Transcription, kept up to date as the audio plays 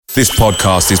This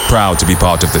podcast is proud to be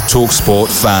part of the TalkSport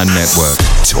Fan Network.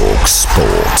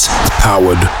 TalkSport.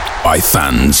 Powered by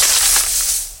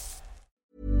fans.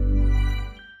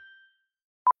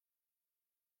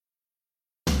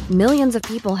 Millions of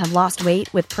people have lost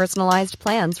weight with personalized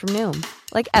plans from Noom.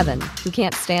 Like Evan, who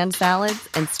can't stand salads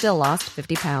and still lost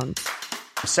 50 pounds.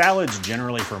 Salads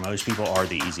generally for most people are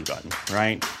the easy button,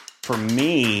 right? For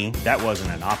me, that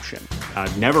wasn't an option.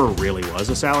 I never really was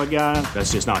a salad guy.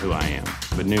 That's just not who I am.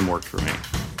 But Noom worked for me.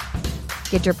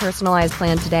 Get your personalized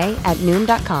plan today at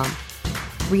Noom.com.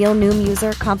 Real Noom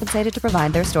user compensated to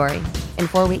provide their story. In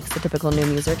 4 weeks, the typical Noom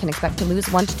user can expect to lose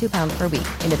 1 to 2 pounds per week.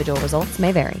 Individual results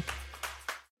may vary.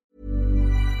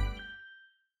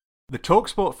 The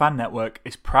TalkSport Fan Network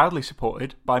is proudly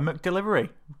supported by McDelivery,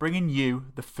 bringing you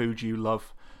the food you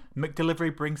love.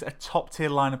 McDelivery brings a top-tier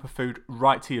lineup of food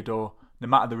right to your door. No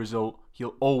matter the result,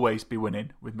 you'll always be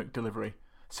winning with McDelivery.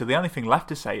 So the only thing left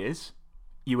to say is,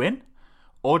 you in?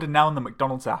 Order now on the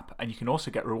McDonald's app, and you can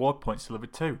also get reward points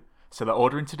delivered too. So that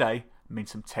ordering today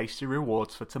means some tasty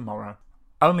rewards for tomorrow.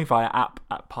 Only via app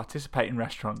at participating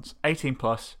restaurants. 18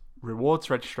 plus. Rewards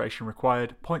registration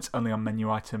required. Points only on menu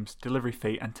items. Delivery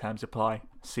fee and terms apply.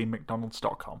 See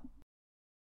mcdonalds.com.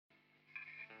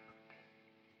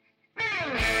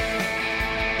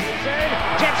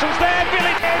 Jepson's there,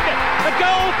 Billy in, a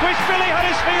goal, Chris Billy,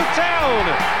 Huddersfield Town.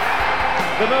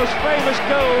 The most famous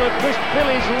goal of Chris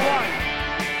Billy's life.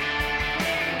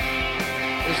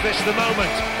 Is this the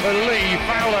moment for Lee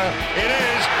Fowler? It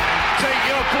is. Take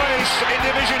your place in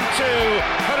Division 2,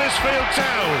 Huddersfield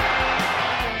Town.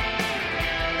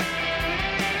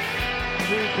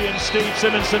 And Steve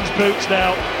Simonson's boots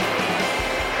now.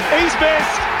 He's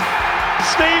missed.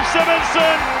 Steve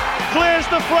Simonson clears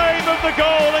the frame of the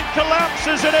goal and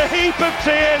collapses in a heap of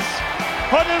tears.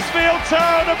 Huddersfield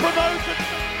Town are promoted.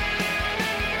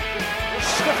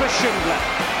 Mustafa Schindler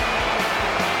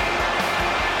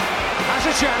has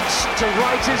a chance to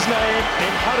write his name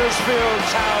in Huddersfield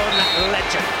Town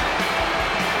legend.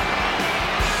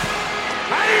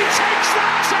 And he takes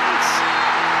that chance.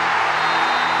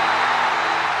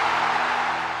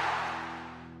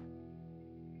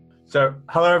 So,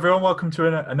 hello everyone, welcome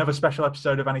to another special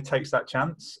episode of And He Takes That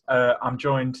Chance. I'm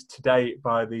joined today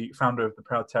by the founder of the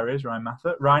Proud Terriers, Ryan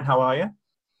Mathert. Ryan, how are you?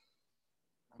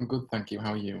 I'm good, thank you.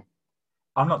 How are you?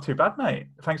 I'm not too bad, mate.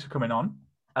 Thanks for coming on.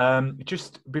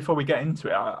 Just before we get into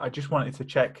it, I just wanted to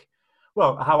check,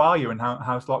 well, how are you and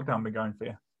how's lockdown been going for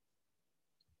you?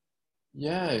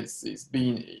 Yeah, it's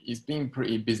been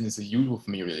pretty business as usual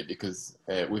for me, really, because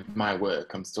with my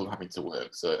work, I'm still having to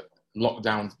work. So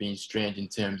lockdown's been strange in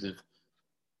terms of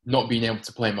not being able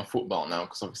to play my football now,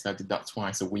 because obviously I did that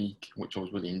twice a week, which I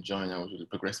was really enjoying. I was really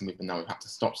progressing with, and now we've had to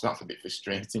stop, so that's a bit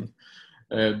frustrating.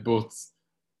 But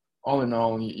all in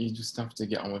all, you just have to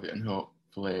get on with it, and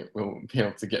hopefully we'll be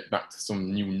able to get back to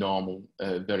some new normal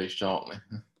very shortly.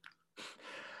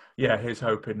 Yeah, here's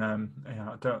hoping. I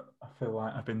feel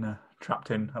like I've been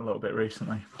trapped in a little bit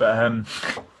recently, but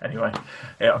anyway,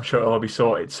 yeah, I'm sure it'll all be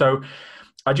sorted. So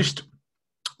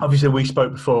obviously we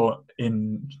spoke before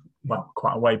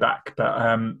quite a way back, but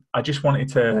I just wanted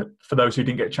to, for those who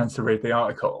didn't get a chance to read the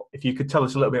article, if you could tell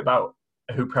us a little bit about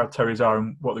who Proud Terriers are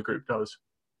and what the group does.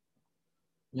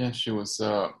 Yeah, sure.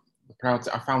 So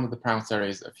I founded the Proud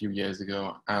Terriers a few years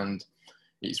ago, and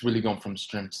it's really gone from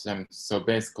strength to strength. So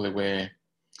basically, we're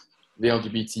the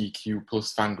LGBTQ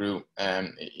plus fan group.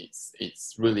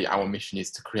 It's really, our mission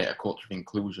is to create a culture of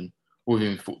inclusion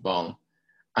within football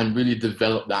and really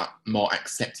develop that more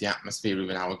accepting atmosphere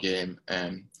within our game.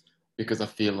 Because I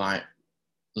feel like,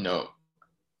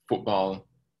 football,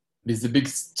 there's a big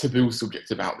taboo subject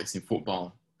about this in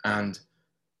football. And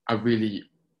I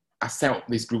set up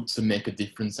this group to make a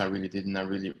difference. I really did. And I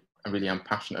really am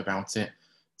passionate about it.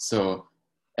 So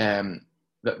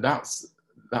that's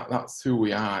who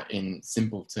we are in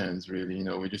simple terms, really.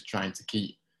 We're just trying to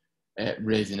keep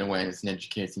raising awareness and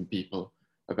educating people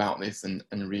about this and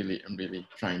really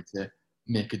trying to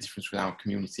make a difference with our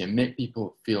community and make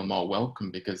people feel more welcome,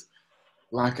 because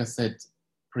like I said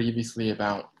previously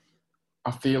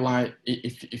I feel like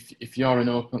if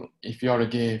you're a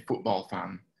gay football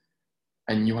fan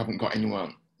and you haven't got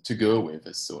anyone to go with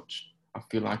as such, I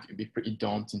feel like it'd be pretty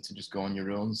daunting to just go on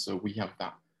your own. So we have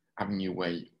that avenue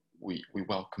where we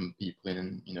welcome people in,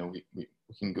 and we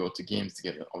can go to games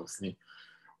together. Obviously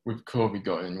with COVID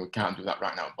going on, we can't do that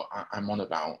right now, but I'm on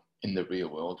about in the real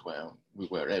world where we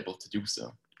were able to do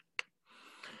so.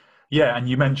 Yeah, and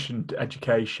you mentioned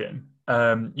education.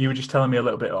 You were just telling me a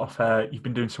little bit off you've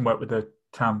been doing some work with the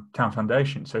Town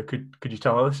Foundation. So could you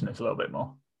tell our listeners a little bit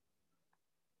more?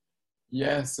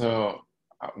 Yeah, so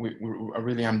I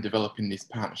really am developing this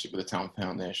partnership with the Town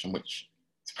Foundation, which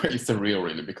is pretty surreal,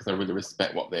 really, because I really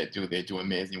respect what they do. They do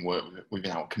amazing work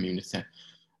within our community,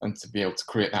 and to be able to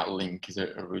create that link is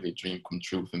a really dream come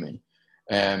true for me.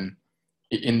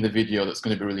 In the video that's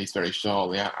going to be released very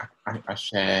shortly, I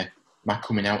share my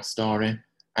coming out story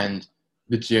and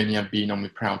the journey I've been on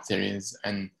with Proud Terriers,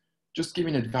 and just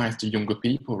giving advice to younger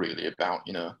people, really, about,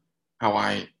 you know, how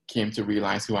I came to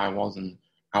realise who I was, and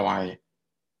how I,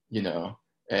 you know,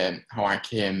 how I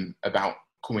came about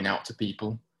coming out to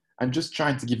people, and just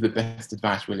trying to give the best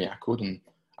advice really I could. And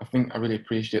I think I really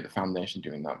appreciate the foundation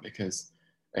doing that, because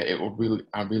I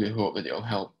really hope that it'll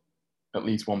help at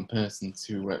least one person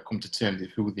to come to terms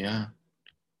with who they are.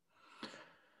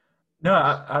 No,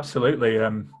 absolutely. I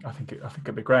think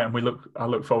it'd be great, and I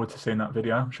look forward to seeing that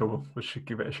video. I'm sure we should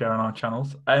give it a share on our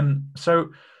channels.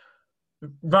 So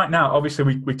right now,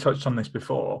 obviously, we touched on this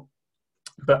before,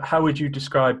 but how would you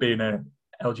describe being a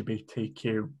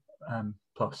LGBTQ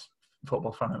plus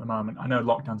football fan at the moment? I know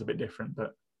lockdown's a bit different,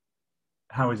 but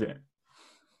how is it?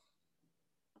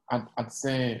 I'd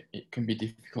say it can be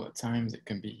difficult at times. It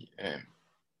can be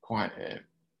quite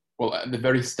well, at the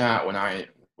very start, when I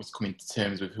was coming to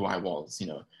terms with who I was, you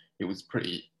know, it was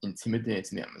pretty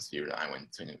intimidating, the atmosphere that I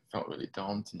went to, and it felt really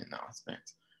daunting in that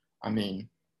aspect. I mean,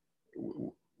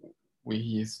 we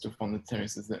hear stuff on the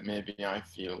terraces that maybe I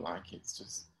feel like it's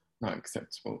just not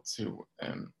acceptable to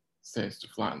say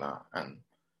stuff like that,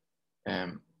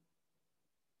 and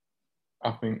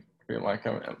I feel like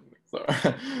I'm sorry.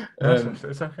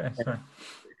 It's okay. Sorry.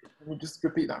 Can you just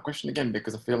repeat that question again,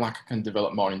 because I feel like I can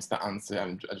develop more into that answer,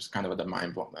 and I just kind of had a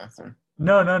mind block there. Sorry.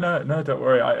 No, don't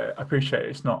worry. I appreciate it.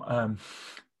 It's not an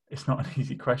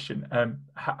easy question.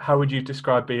 How would you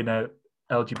describe being a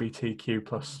LGBTQ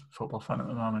plus football fan at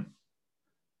the moment?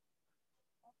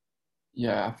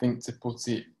 Yeah, I think to put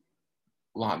it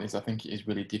like this, I think it is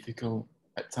really difficult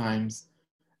at times,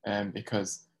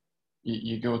 because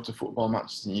you go to football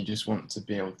matches and you just want to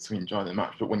be able to enjoy the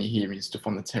match, but when you're hearing stuff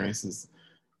on the terraces,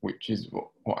 which is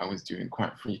what I was doing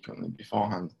quite frequently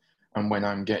beforehand, and when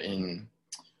I'm getting,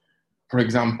 for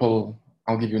example,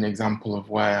 I'll give you an example of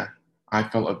where I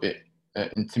felt a bit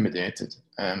intimidated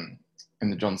in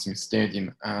the John Smith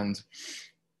Stadium, and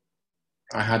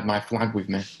I had my flag with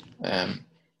me,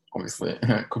 obviously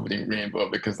covered in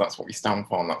rainbow, because that's what we stand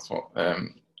for, and that's what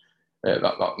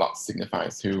that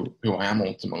signifies who I am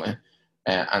ultimately.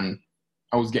 And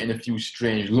I was getting a few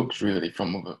strange looks, really,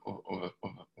 from other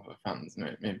fans,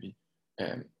 maybe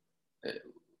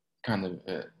kind of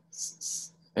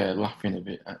laughing a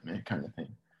bit at me, kind of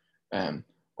thing. And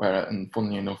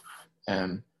funnily enough,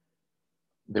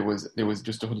 there was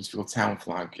just a Huddersfield Town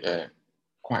flag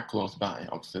quite close by.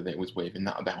 Obviously, they was waving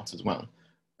that about as well,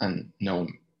 and no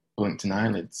one blinked an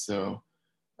eyelid. So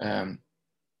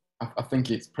I think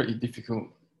it's pretty difficult,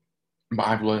 but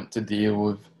I've learned to deal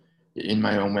with it in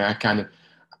my own way.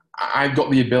 I've got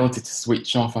the ability to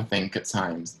switch off, I think, at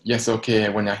times. Yes, okay,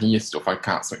 when I hear stuff, I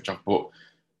can't switch off, but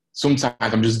sometimes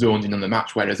I'm just zoned in on the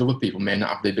match, whereas other people may not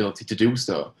have the ability to do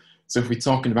so. So if we're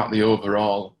talking about the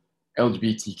overall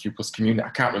LGBTQ plus community,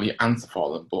 I can't really answer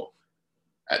for them, but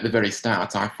at the very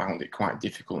start, I found it quite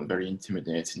difficult and very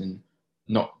intimidating, and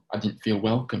I didn't feel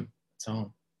welcome at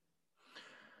all.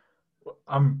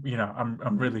 I'm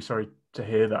really sorry to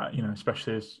hear that,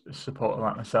 especially as a supporter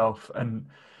like myself. And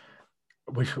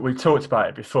we've talked about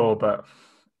it before, but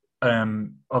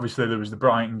obviously there was the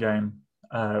Brighton game,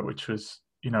 which was,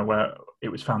 where it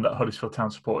was found that Huddersfield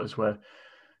Town supporters were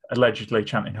allegedly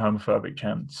chanting homophobic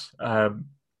chants.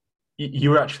 You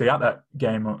were actually at that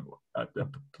game, I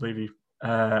believe you,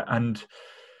 and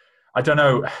I don't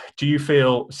know, do you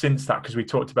feel since that, because we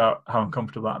talked about how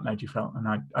uncomfortable that made you feel, and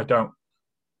I don't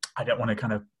want to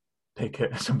kind of pick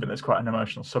at something that's quite an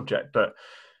emotional subject, but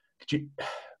do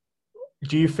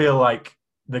you feel like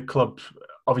the club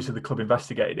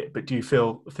investigated it, but do you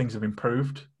feel things have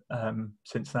improved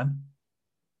since then?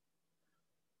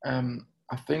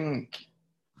 I think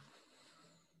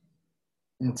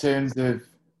in terms of,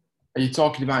 are you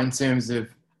talking about in terms of,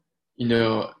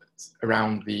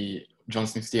 around the John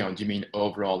Smith Stadium, do you mean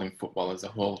overall in football as a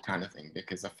whole kind of thing?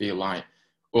 Because I feel like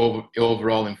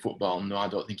overall in football, no, I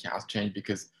don't think it has changed,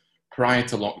 because prior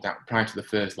to the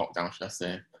first lockdown, should I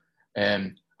say,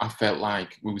 I felt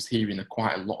like we was hearing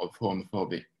quite a lot of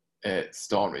homophobic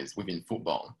stories within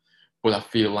football, but I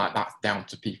feel like that's down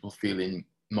to people feeling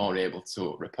more able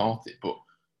to report it. But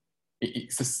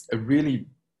it's a really,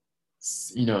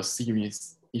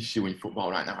 serious issue in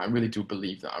football right now. I really do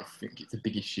believe that. I think it's a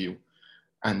big issue,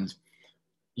 and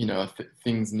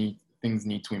things need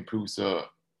to improve. So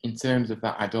in terms of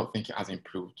that, I don't think it has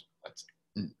improved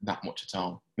that much at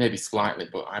all. Maybe slightly,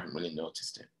 but I haven't really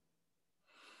noticed it.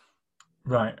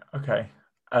 Right. Okay.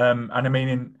 And I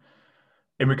mean,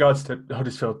 in regards to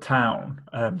Huddersfield Town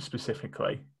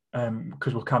specifically,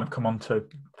 because we'll kind of come on to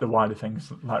the wider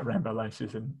things like rainbow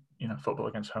laces and football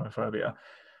against homophobia.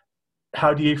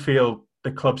 How do you feel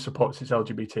the club supports its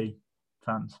LGBT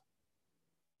fans?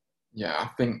 Yeah, I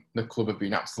think the club have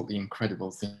been absolutely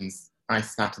incredible since I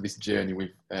started this journey with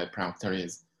Proud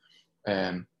Terriers.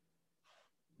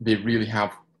 They really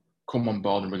have come on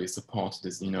board and really supported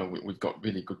us. We've got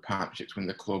really good partnerships within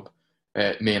the club,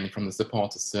 mainly from the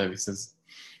supporter services,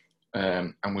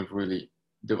 and we've really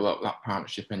developed that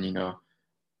partnership. And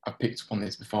I've picked up on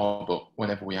this before, but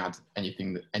whenever we had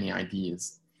any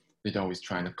ideas, they'd always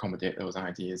try and accommodate those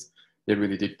ideas. They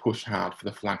really did push hard for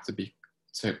the flag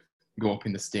to go up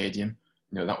in the stadium.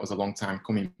 That was a long time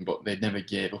coming, but they never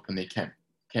gave up, and they kept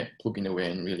plugging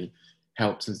away and really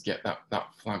helped us get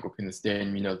that flag up in the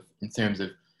stadium. In terms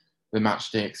of the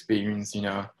match day experience,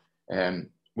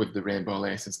 with the Rainbow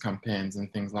Laces campaigns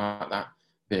and things like that,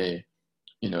 they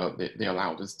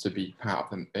allowed us to be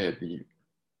part of the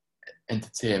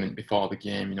entertainment before the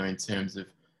game. In terms of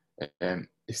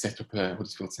they set up a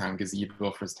Huddersfield Town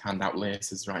gazebo for us to hand out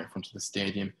laces right in front of the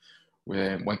stadium.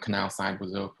 When Canal Side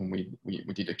was open, we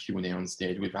did a Q&A on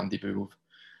stage with Andy Booth,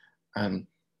 and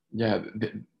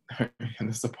the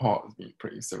support has been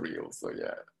pretty surreal. So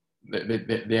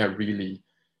they are really.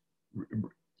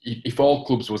 If all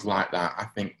clubs was like that, I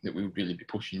think that we would really be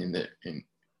pushing in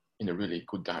a really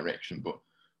good direction. But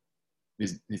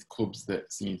these clubs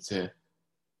that seem to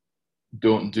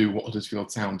don't do what Huddersfield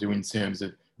Town do in terms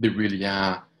of they really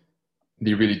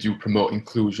do promote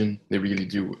inclusion. They really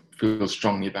do feel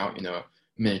strongly about,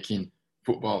 making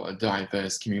football a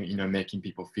diverse community, making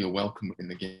people feel welcome within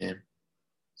the game.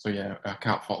 So I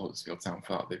can't fault Huddersfield Town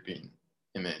for that. They've been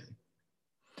amazing.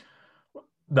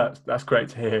 That's great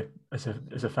to hear as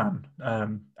a fan,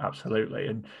 absolutely.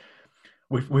 And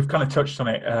we've kind of touched on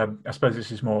it. I suppose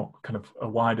this is more kind of a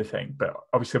wider thing, but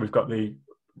obviously we've got the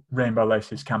Rainbow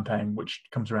Laces campaign, which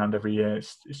comes around every year.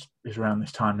 It's around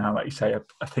this time now, like you say.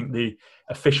 I think the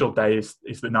official day is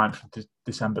the 9th of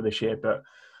December this year. But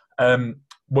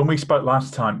when we spoke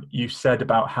last time, you said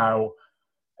about how,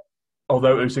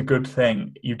 although it was a good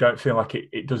thing, you don't feel like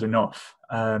it does enough.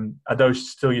 Are those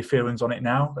still your feelings on it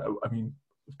now? I mean,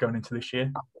 going into this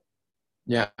year?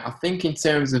 Yeah, I think in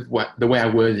terms of the way I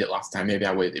worded it last time, maybe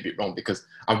I worded it a bit wrong, because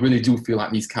I really do feel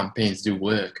like these campaigns do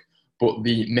work. But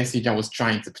the message I was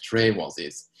trying to portray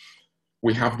is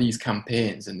we have these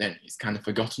campaigns and then it's kind of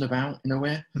forgotten about in a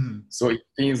way. Mm-hmm. So it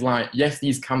feels like, yes,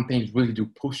 these campaigns really do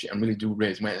push it and really do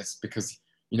raise awareness, because,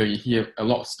 you hear a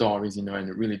lot of stories, and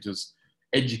it really does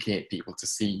educate people to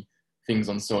see things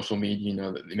on social media,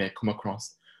 that they may come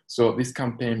across. So this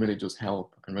campaign really does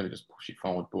help and really does push it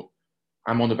forward. But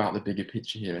I'm on about the bigger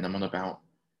picture here, and I'm on about,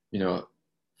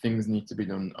 things need to be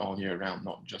done all year round,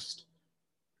 not just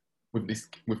with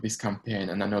this campaign.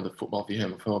 And I know that Football v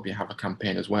Homophobia have a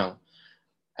campaign as well,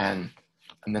 and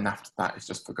then after that it's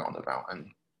just forgotten about.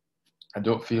 And I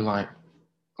don't feel like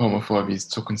homophobia is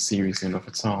taken seriously enough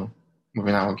at all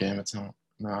within our game at all.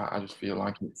 No, I just feel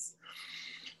like it's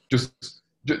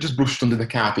just brushed under the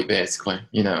carpet, basically,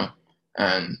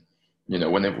 and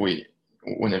whenever we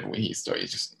hear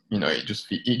stories,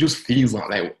 it just feels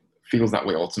that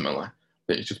way ultimately,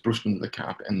 that it's just brushed under the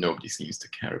carpet and nobody seems to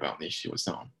care about the issue at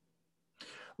all.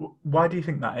 Why do you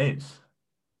think that is?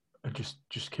 I'm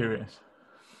just curious.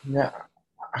 Yeah,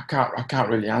 I can't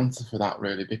really answer for that,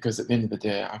 really, because at the end of the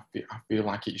day, I feel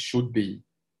like it should be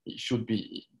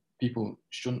people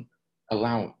shouldn't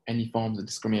allow any forms of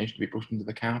discrimination to be brushed under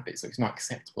the carpet, so it's not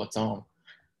acceptable at all.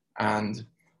 And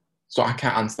so I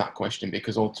can't answer that question,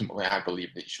 because ultimately I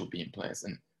believe that it should be in place,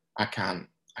 and I can't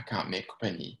make up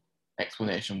any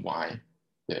explanation why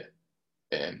that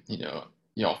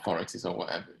the authorities or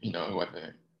whatever,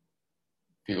 whoever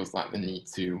feels like the need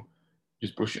to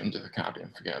just brush it under the carpet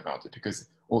and forget about it, because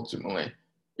ultimately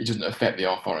it doesn't affect the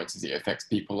authorities, it affects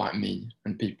people like me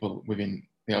and people within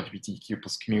the LGBTQ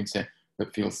plus community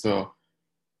that feel so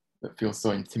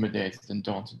intimidated and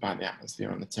daunted by the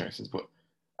atmosphere on the terraces,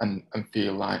 and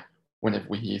feel like whenever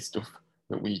we hear stuff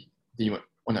that we deem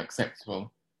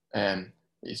unacceptable,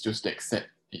 it's just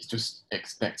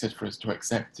expected for us to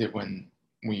accept it, when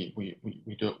we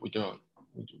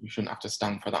shouldn't have to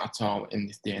stand for that at all in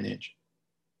this day and age.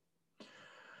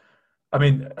 I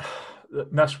mean,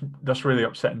 that's really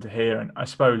upsetting to hear, and I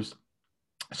suppose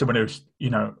someone who's,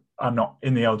 I'm not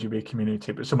in the LGBT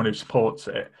community, but someone who supports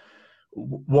it,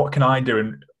 what can I do,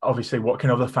 and obviously what can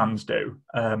other fans do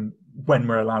when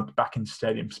we're allowed back in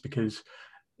stadiums? Because,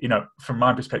 from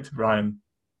my perspective, Ryan,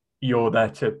 you're there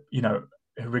to,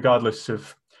 regardless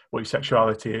of what your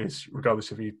sexuality is,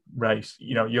 regardless of your race,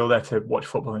 you're there to watch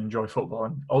football and enjoy football,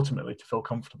 and ultimately to feel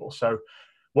comfortable. So,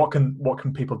 what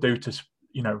can people do to,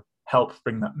 help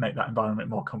make that environment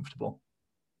more comfortable?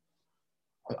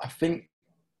 I think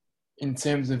in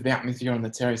terms of the atmosphere on the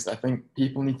terrace, I think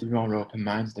people need to be more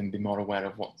open-minded and be more aware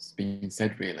of what's being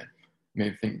said, really.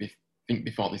 Maybe think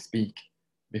before they speak,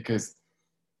 because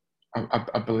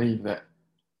I believe that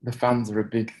the fans are a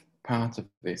big part of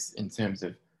this in terms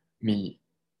of me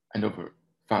and other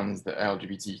fans that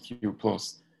LGBTQ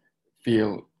plus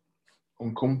feel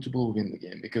uncomfortable within the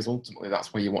game, because ultimately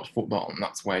that's where you watch football, and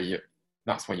that's where your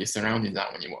surroundings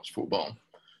are when you watch football.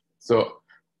 So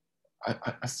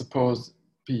I suppose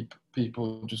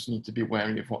people just need to be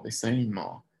wary of what they're saying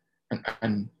more,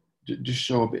 and just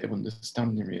show a bit of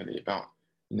understanding, really, about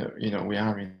we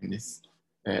are in this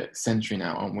century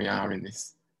now, and we are in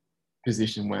this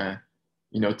position where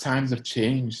times have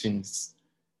changed since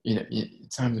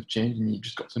times have changed, and you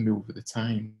just got to move with the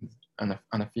times, and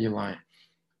I feel like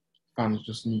fans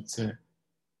just need to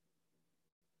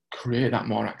create that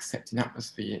more accepting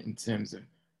atmosphere in terms of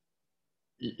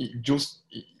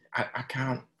I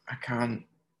can't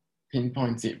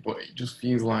pinpoint it, but it just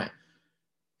feels like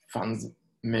fans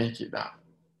make it that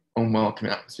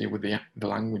unwelcoming atmosphere with the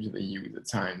language that they use at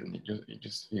times, and it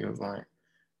just feels like,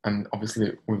 and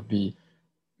obviously with the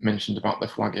mentioned about the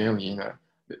flag earlier,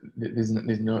 there's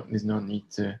no need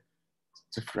to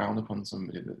frown upon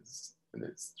somebody that's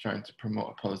trying to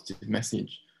promote a positive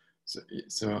message.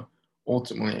 So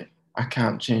ultimately, I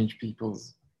can't change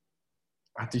people's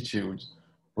attitudes,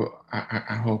 but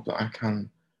I hope that I can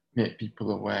make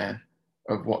people aware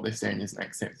of what they're saying isn't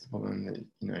acceptable, and that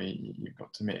you've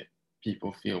got to make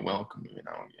people feel welcome within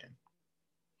our game.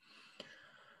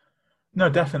 No,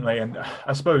 definitely, and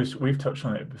I suppose we've touched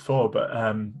on it before, but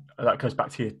that goes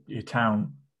back to your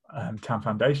town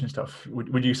foundation stuff.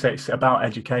 Would you say it's about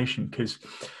education? Because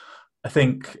I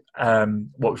think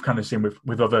what we've kind of seen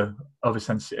with other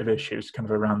sensitive issues kind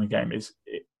of around the game is,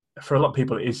 for a lot of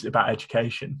people, it is about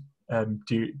education.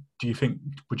 Do you think?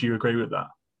 Would you agree with that?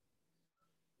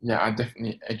 Yeah,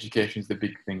 education is the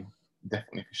big thing,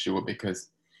 definitely, for sure, because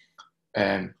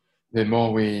the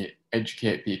more we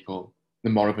educate people, the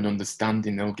more of an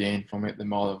understanding they'll gain from it, the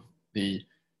more of they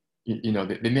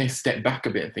may step back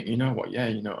a bit and think,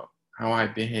 how I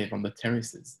behave on the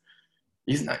terraces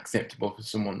isn't acceptable for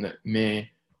someone that may,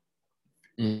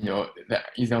 that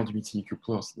is LGBTQ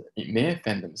plus. It may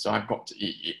offend them. So I've got to,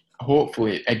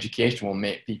 hopefully education will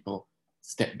make people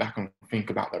step back and think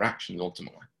about their actions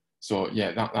ultimately. So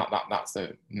yeah, that's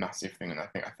a massive thing. And I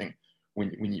think we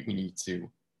need to,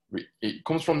 it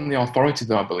comes from the authorities,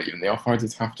 though, I believe, and the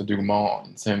authorities have to do more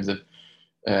in terms of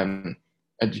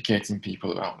educating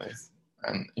people about this.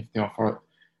 And if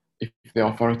the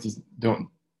authorities don't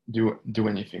do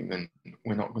anything, then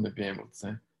we're not going to be able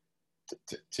to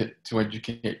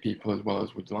educate people as well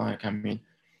as we'd like. I mean,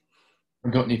 I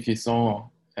don't know if you saw,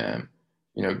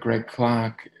 Greg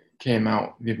Clark came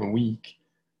out the other week,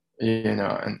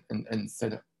 and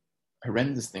said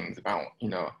horrendous things about,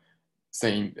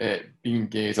 saying being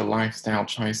gay is a lifestyle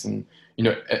choice, and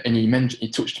and he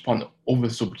touched upon other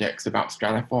subjects about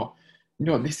Australia. I thought,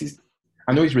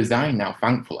 I know he's resigned now,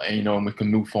 thankfully, and we can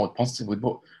move forward positively.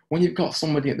 But when you've got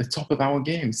somebody at the top of our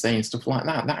game saying stuff like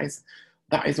that, that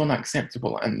is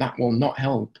unacceptable, and that will not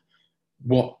help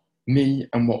what me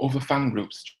and what other fan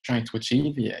groups are trying to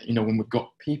achieve here. When we've got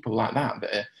people like that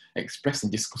are expressing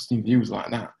disgusting views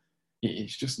like that,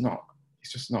 it's just not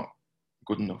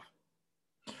good enough.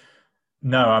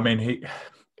 No, I mean,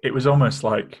 it was almost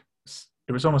like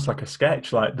a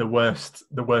sketch, like the worst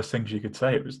things you could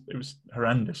say. It was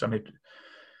horrendous. I mean,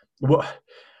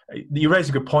 you raise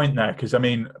a good point there, because I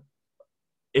mean,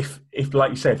 if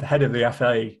like you say, if the head of the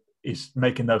FA is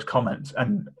making those comments,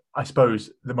 and I suppose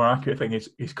the more accurate thing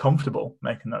is he's comfortable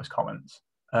making those comments.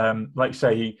 Like you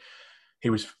say, he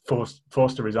was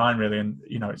forced to resign, really, and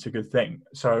it's a good thing.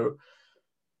 So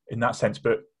in that sense,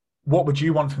 but what would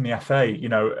you want from the FA?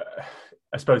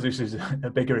 I suppose this is a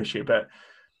bigger issue, but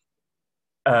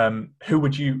who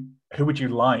would you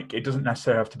like? It doesn't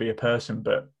necessarily have to be a person,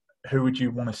 but who would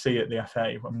you want to see at the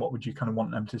FA, and what would you kind of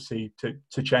want them to see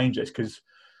to change this? Because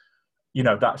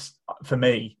that's, for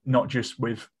me, not just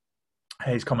with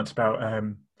his comments about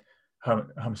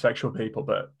homosexual people,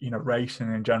 but race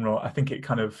and in general. I think it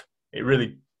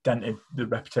really dented the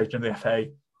reputation of the FA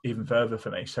even further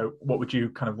for me. So what would you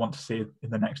kind of want to see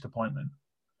in the next appointment?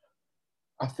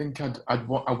 I think I'd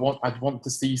want to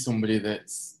see somebody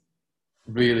that's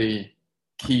really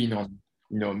keen on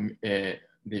and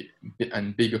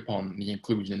big upon the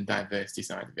inclusion and diversity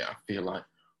side of it. I feel like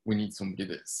we need somebody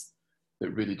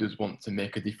that really does want to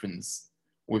make a difference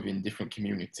within different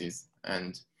communities.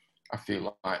 And I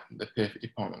feel like the perfect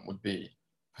department would be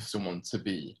for someone to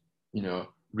be,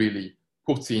 really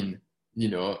putting,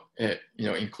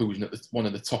 inclusion at one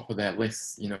of the top of their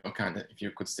lists, kind of, if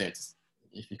you could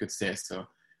say so,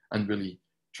 and really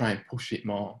try and push it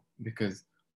more, because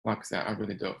like I said, I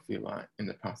really don't feel like in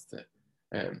the past that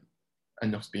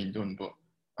enough's been done. But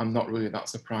I'm not really that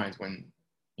surprised when,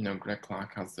 Greg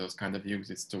Clark has those kind of views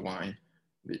as to why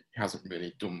he hasn't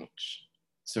really done much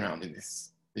surrounding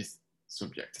this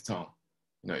subject at all.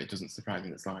 It doesn't surprise me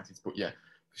in the slightest. But yeah,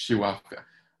 for sure,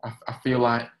 I feel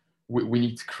like we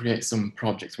need to create some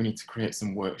projects. We need to create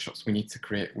some workshops. We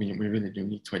really do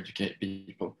need to educate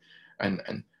people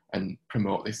and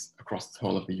promote this across the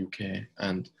whole of the UK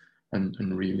and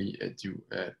really do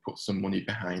put some money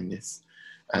behind this,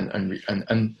 and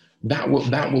that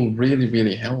will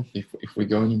really help if we're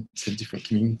going into different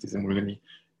communities and we're really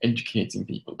educating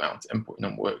people about it and putting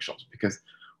on workshops, because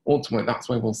ultimately that's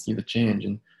where we'll see the change.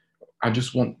 And I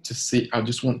just want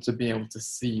to be able to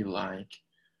see that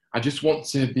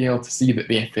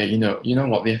the FA,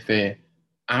 what, the FA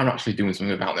are actually doing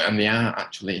something about it, and they are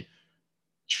actually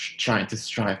trying to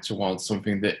strive towards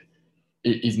something that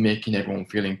is making everyone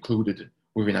feel included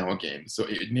within our game. So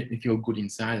it would make me feel good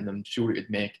inside, and I'm sure it would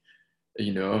make,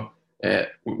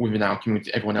 within our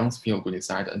community, everyone else feel good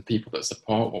inside, and people that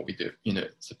support what we do,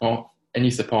 support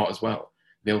as well,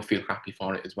 they'll feel happy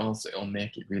for it as well. So it'll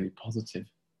make it really positive.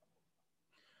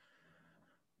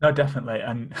 No, definitely.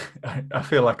 And I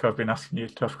feel like I've been asking you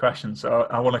tough questions, so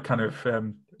I want to kind of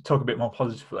talk a bit more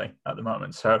positively at the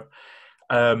moment. So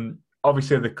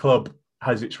obviously the club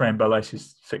has its Rainbow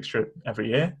Laces fixture every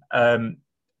year.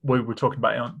 We were talking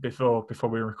about it before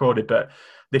we recorded, but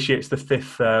this year it's the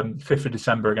 5th of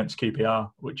December against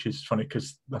QPR, which is funny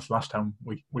because that's the last time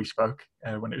we spoke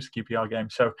when it was a QPR game.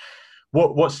 So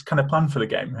what's kind of planned for the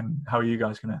game, and how are you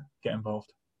guys going to get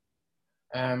involved?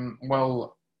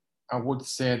 Well, I would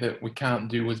say that we can't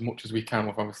do as much as we can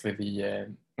with obviously the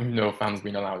no fans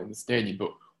being allowed in the stadium,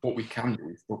 but what we can do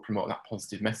is still promote that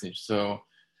positive message. So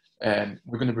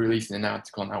we're going to be releasing an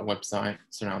article on our website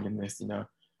surrounding this,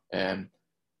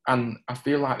 and I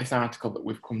feel like this article that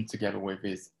we've come together with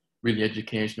is really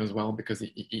educational as well, because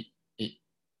it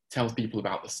tells people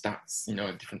about the stats,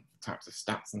 different types of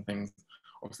stats and things.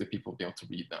 Obviously, people will be able to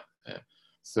read that.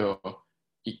 So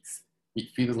it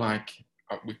feels like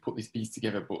we've put this piece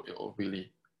together, but it'll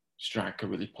really strike a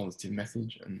really positive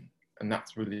message, and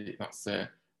that's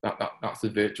a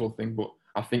virtual thing. But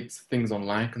I think things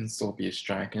online can still be as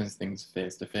striking as things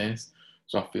face to face.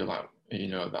 So I feel like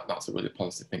that's a really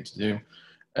positive thing to do.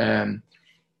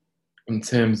 In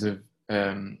terms of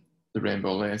the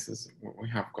Rainbow Laces, we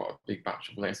have got a big batch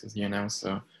of laces here now.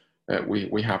 So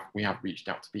we have reached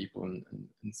out to people and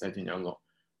said, look,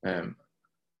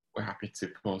 we're happy to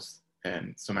post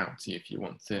some out to you if you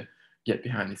want to get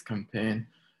behind this campaign.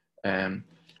 In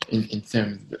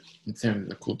terms of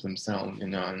the club themselves, I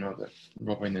know that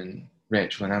Robin and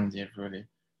Rachel and Andy have really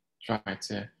tried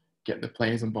to get the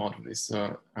players on board with this.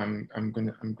 So we're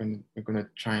gonna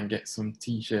try and get some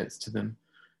T-shirts to them,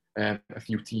 a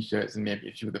few T-shirts, and maybe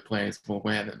a few of the players will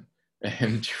wear them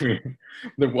during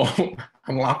the walk.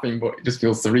 I'm laughing, but it just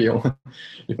feels surreal.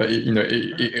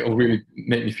 It'll really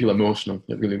make me feel emotional.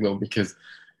 It really will, because,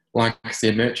 like I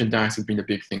say, merchandise has been a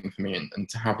big thing for me, and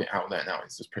to have it out there now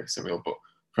is just pretty surreal. But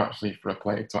for a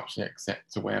player to actually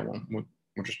accept to wear one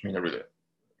would just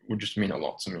mean a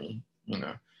lot to me,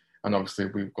 And obviously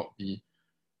we've got the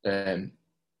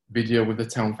video with the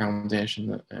Town Foundation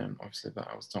that that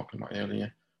I was talking about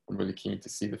earlier. I'm really keen to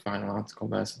see the final article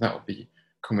there, so that'll be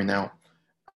coming out.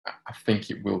 I think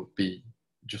it will be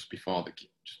just before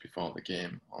the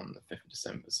game on the 5th of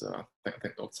December. So I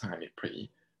think they'll time it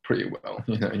pretty well,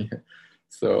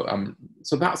 So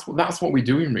that's what we're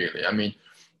doing, really. I mean,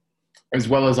 as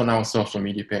well as on our social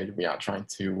media page, we are trying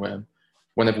to,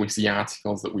 whenever we see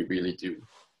articles that we really do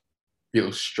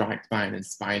feel struck by and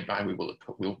inspired by, we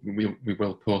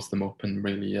will post them up and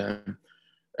really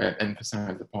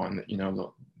emphasize the point that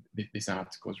look, this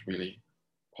article is really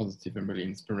positive and really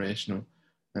inspirational,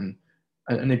 and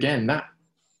again that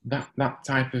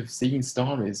type of seeing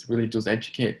stories really does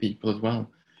educate people as well.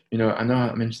 I know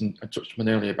I touched on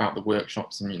earlier about the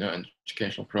workshops and and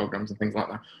educational programs and things like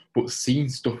that, but seeing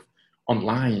stuff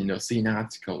online, seeing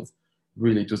articles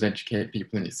really does educate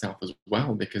people in itself as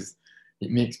well, because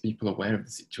it makes people aware of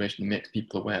the situation. It makes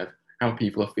people aware of how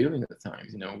people are feeling at the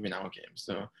times, within our game.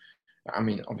 So, I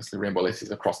mean, obviously, Rainbow Laces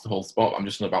is across the whole sport. I'm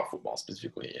just not about football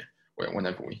specifically here,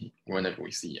 whenever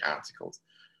we see articles.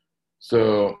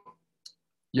 So,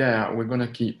 Yeah, we're going to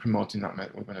keep promoting that.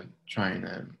 We're going to try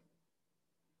and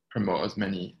promote as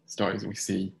many stories we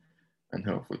see, and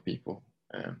hopefully people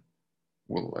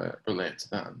will relate to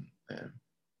that and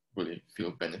really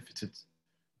feel benefited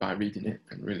by reading it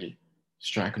and really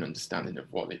strike an understanding of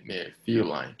what it may feel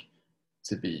like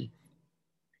to be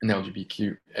an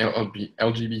LGBTQ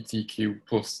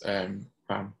plus fan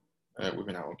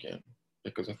within our game,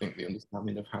 because I think the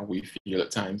understanding of how we feel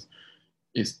at times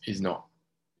is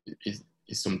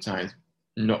sometimes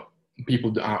not,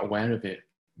 people that aren't aware of it,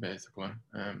 basically.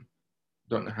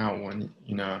 Don't know how, when,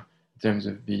 you know, in terms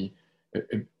of the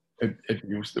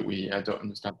abuse that I don't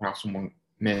understand how someone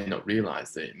may not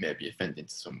realise that it may be offending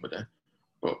to somebody,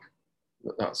 but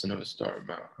that's another story.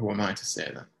 About who am I to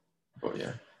say that? But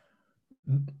yeah.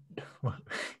 Well,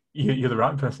 you're the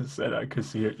right person to say that,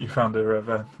 because you're founder of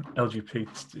a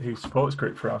LGBT supports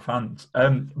group for our fans.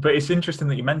 But it's interesting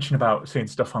that you mentioned about seeing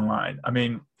stuff online. I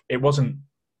mean,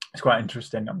 it's quite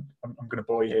interesting. I'm going to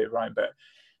bore you here, right? But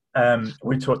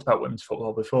we talked about women's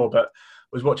football before, but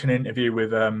I was watching an interview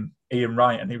with Ian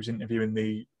Wright, and he was interviewing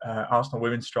the Arsenal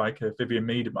women's striker Vivian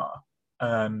Miedema,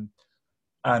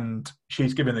 and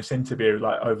she's given this interview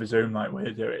like over Zoom, like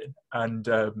we're doing, and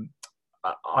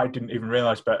I didn't even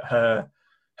realise, but her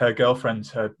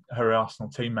girlfriend's her Arsenal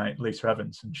teammate Lisa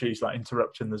Evans, and she's like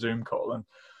interrupting the Zoom call, and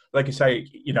like you say,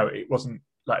 you know, it wasn't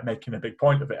like making a big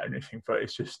point of it or anything, but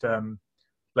it's just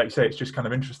like you say, it's just kind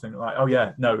of interesting. Like, oh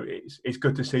yeah, no, it's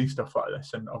good to see stuff like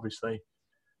this, and obviously,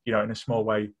 you know, in a small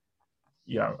way,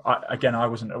 you know, I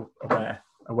wasn't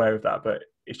aware of that, but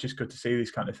it's just good to see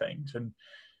these kind of things. And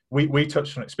we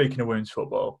touched on it. Speaking of women's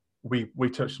football, we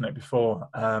touched on it before.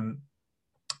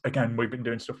 Again, we've been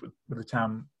doing stuff with the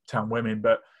town women,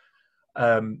 but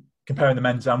comparing the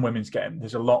men's and women's game,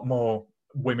 there's a lot more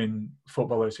women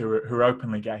footballers who are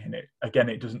openly gay in it. Again,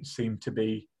 it doesn't seem to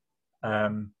be.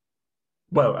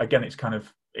 Well, again, it's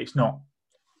not,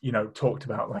 you know, talked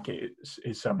about like it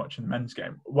is so much in the men's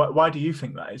game. Why do you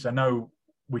think that is? I know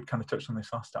we kind of touched on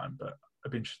this last time, but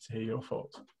I'd be interested to hear your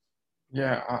thoughts.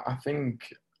 Yeah, I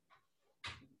think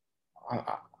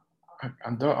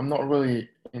I'm not really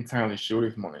entirely sure,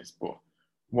 if I'm honest, but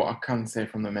what I can say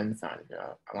from the men's side of it,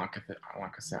 like I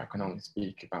say, I can only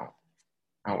speak about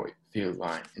how it feels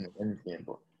like in the men's game.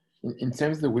 But in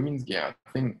terms of the women's game, I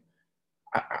think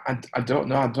I don't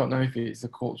know. I don't know if it's a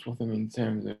cultural thing in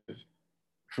terms of,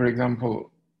 for example,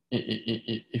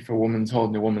 if a woman's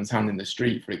holding a woman's hand in the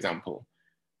street, for example,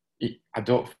 I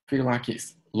don't feel like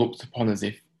it's looked upon as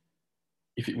if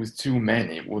it was two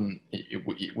men, it would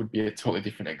be a totally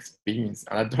different experience.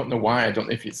 And I don't know why. I don't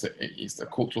know if it's a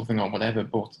cultural thing or whatever,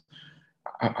 but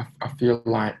I feel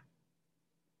like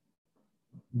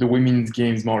the women's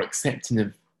game is more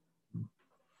accepting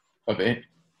of it,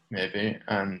 maybe,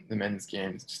 and the men's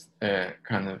game is just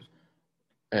kind of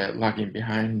lagging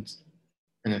behind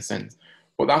in a sense.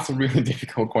 But that's a really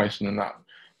difficult question, and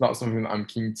that's something that I'm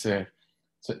keen to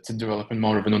develop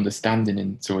more of an understanding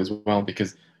into as well,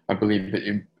 because I believe that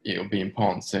it'll be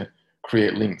important to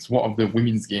create links. What have the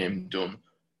women's game done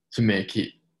to make it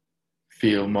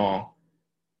feel more,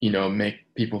 you know,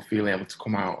 make people feel able to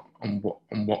come out, and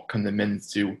what can the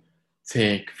men's do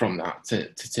take from that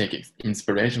to take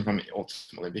inspiration from it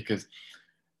ultimately? Because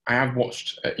I have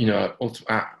watched, you know,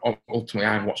 ultimately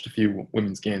I've watched a few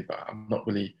women's games, but I've not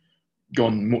really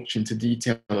gone much into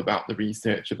detail about the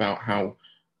research about how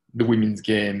the women's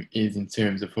game is in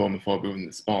terms of homophobia within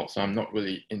the sport. So I'm not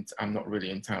really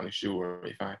entirely sure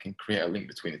if I can create a link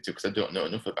between the two, because I don't know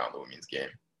enough about the women's game.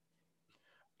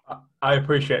 I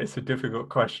appreciate it's a difficult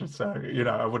question, so you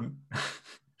know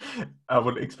I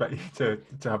wouldn't expect you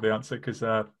to have the answer, because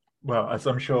well, as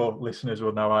I'm sure listeners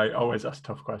will know, I always ask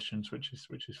tough questions, which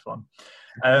is fun.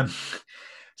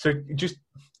 So just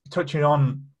touching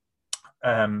on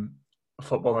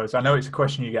footballers, I know it's a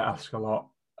question you get asked a lot.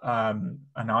 And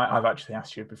I've actually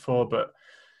asked you before, but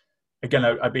again,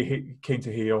 I'd be keen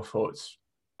to hear your thoughts.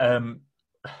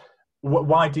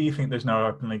 Why do you think there's no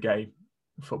openly gay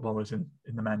footballers in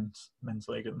the men's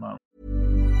league at the moment?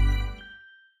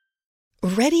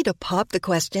 Ready to pop the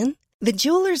question? The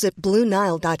jewelers at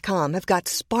BlueNile.com have got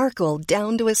sparkle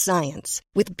down to a science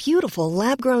with beautiful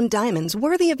lab-grown diamonds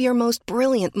worthy of your most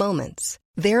brilliant moments.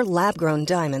 Their lab-grown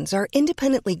diamonds are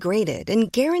independently graded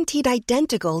and guaranteed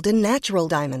identical to natural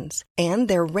diamonds, and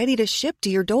they're ready to ship to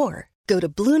your door. Go to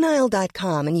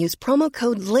BlueNile.com and use promo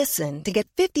code LISTEN to get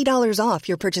 $50 off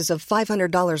your purchase of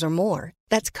 $500 or more.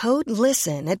 That's code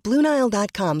LISTEN at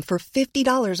BlueNile.com for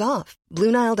 $50 off.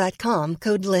 BlueNile.com,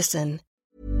 code LISTEN.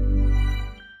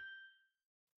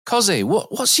 Cozzy,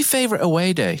 what's your favourite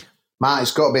away day? Matt,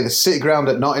 it's got to be the City Ground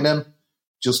at Nottingham.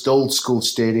 just old school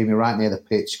stadium. You're right near the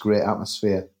pitch, great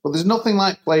atmosphere. But there's nothing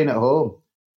like playing at home.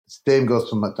 The same goes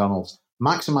for McDonald's.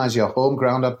 Maximise your home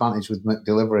ground advantage with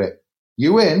McDelivery.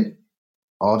 You in?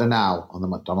 Order now on the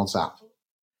McDonald's app.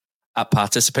 At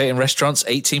participating restaurants,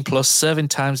 18 plus, serving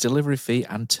times, delivery fee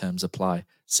and terms apply.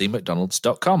 See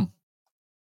mcdonalds.com.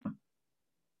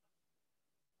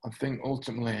 I think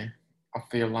ultimately, I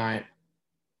feel like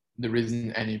there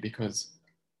isn't any because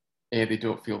A, they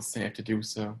don't feel safe to do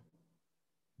so.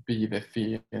 B, they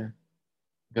fear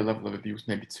the level of abuse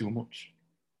may be too much.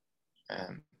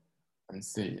 And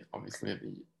C, obviously,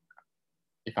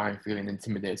 if I'm feeling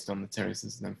intimidated on the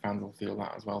terraces, then fans will feel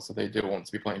that as well. So they do want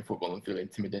to be playing football and feel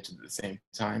intimidated at the same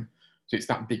time. So it's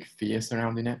that big fear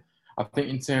surrounding it. I think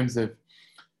in terms of,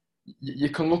 you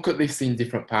can look at this in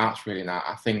different parts really now.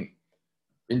 I think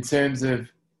in terms of,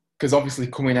 because obviously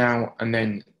coming out and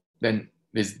then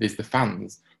there's the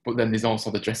fans, but then there's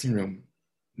also the dressing room,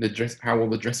 how will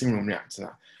the dressing room react to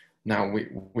that? Now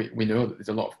we know that there's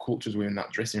a lot of cultures within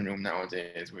that dressing room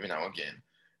nowadays within our game,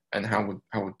 and how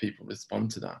would people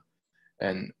respond to that?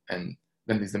 And then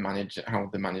there's the manager, how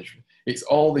would the manager? It's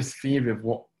all this fear of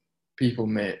what people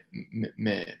may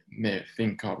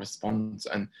think or respond,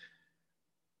 and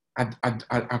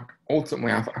I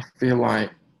ultimately I feel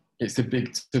like it's a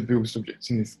big taboo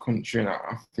subject in this country, and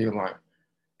I feel like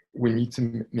we need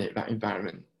to make that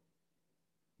environment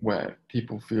where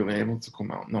people feel able to come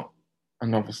out,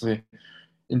 and obviously,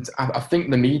 I think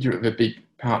the media have a big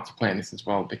part to play in this as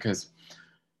well, because,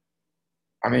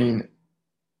 I mean,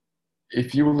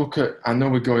 if you look at, I know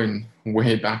we're going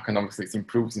way back and obviously it's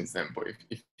improved since then, but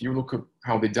if you look at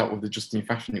how they dealt with the Justine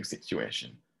Fashanu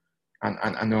situation, and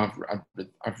I know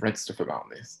I've read stuff about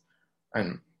this,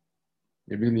 and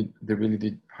they really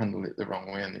did handle it the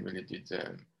wrong way, and they really did,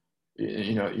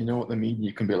 you know what the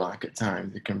media can be like at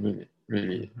times. It can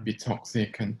really be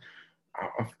toxic, and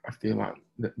I feel like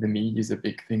the media is a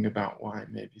big thing about why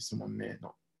maybe someone may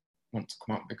not want to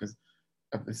come out because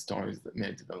of the stories that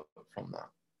may develop from that.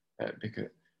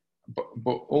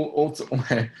 But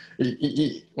ultimately,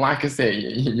 like I say,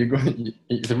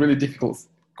 it's a really difficult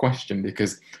question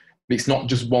because it's not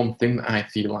just one thing that I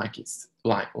feel like it's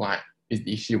like is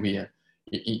the issue here.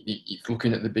 It's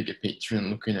looking at the bigger picture and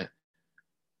looking at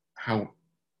how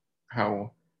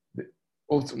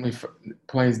ultimately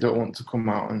players don't want to come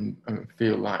out and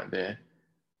feel like they're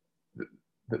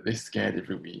scared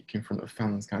every week in front of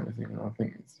fans, kind of thing. And I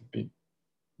think it's a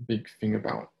big thing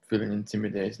about feeling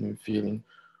intimidated and feeling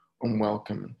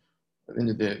unwelcome. At the end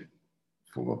of the day,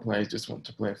 football players just want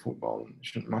to play football, and it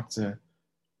shouldn't matter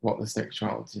what the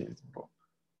sexuality is. But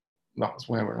that's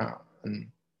where we're at,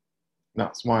 and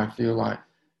that's why I feel like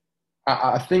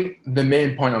I think the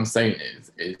main point I'm saying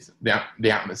is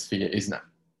the atmosphere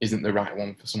isn't the right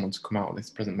one for someone to come out at this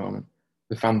present moment.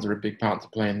 The fans are a big part to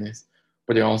play in this,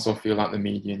 but I also feel like the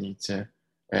media need to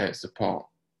support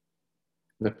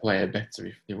the player better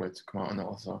if they were to come out. And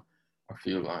also, I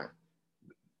feel like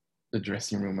the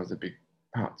dressing room has a big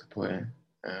part to play.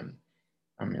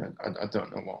 I mean, I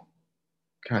don't know what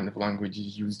kind of language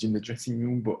is used in the dressing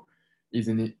room, but is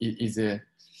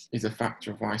a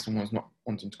factor of why someone's not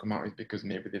wanting to come out is because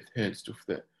maybe they've heard stuff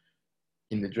that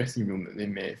in the dressing room that they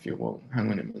may feel, well,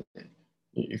 hang on a minute,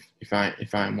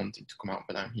 if I'm wanting to come out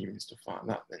but I'm hearing stuff like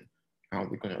that, then how are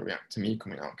they going to react to me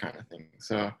coming out, kind of thing.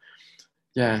 So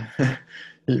yeah,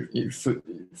 it's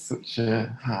such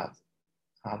a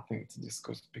hard thing to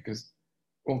discuss, because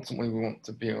ultimately we want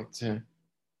to be able to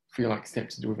feel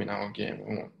accepted within our game.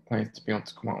 We want players to be able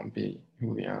to come out and be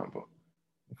who they are, but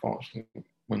unfortunately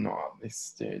we're not at this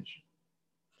stage.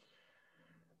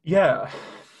 Yeah,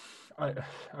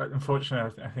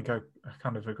 unfortunately, I think I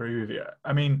kind of agree with you.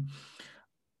 I mean,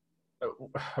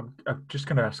 I'm just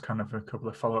going to ask kind of a couple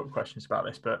of follow-up questions about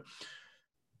this, but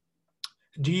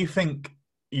do you think,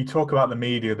 you talk about the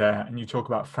media there and you talk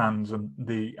about fans and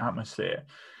the atmosphere,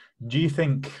 do you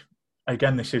think,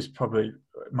 again, this is probably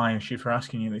my issue for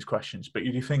asking you these questions, but do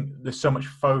you think there's so much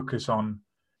focus on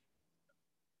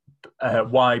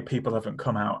why people haven't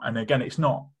come out? And again, it's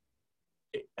not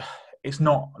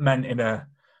meant in a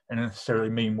necessarily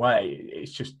mean way.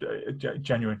 It's just a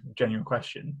genuine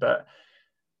question. But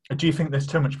do you think there's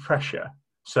too much pressure?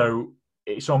 So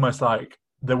it's almost like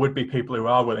there would be people who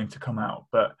are willing to come out,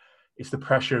 but it's the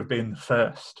pressure of being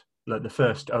the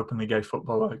first openly gay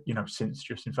footballer, since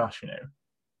Justine Fashanu.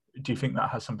 Do you think that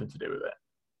has something to do with it?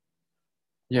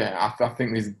 Yeah, I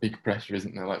think there's big pressure,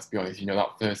 isn't there? Let's be honest.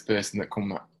 That first person that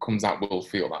comes out will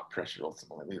feel that pressure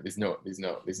ultimately. There's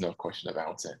no question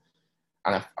about it.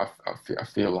 And I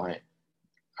feel like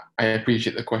I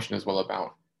appreciate the question as well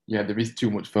about, there is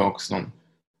too much focus on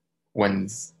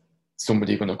when's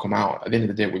somebody going to come out. At the end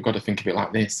of the day, we've got to think of it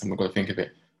like this, and we've got to think of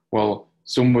it, well,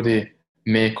 somebody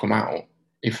may come out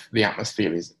if the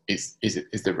atmosphere is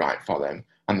the right for them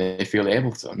and they feel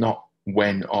able to, not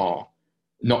when or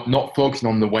not focusing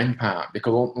on the when part,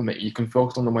 because ultimately you can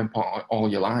focus on the when part all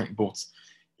you like, but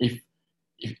if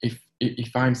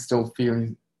I'm still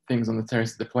feeling things on the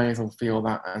terrace, the players will feel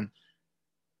that, and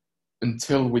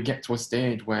until we get to a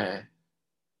stage where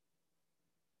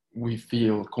we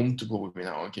feel comfortable within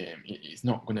our game, it's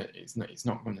not gonna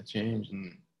change,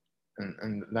 and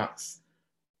that's.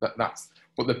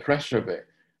 But the pressure of it,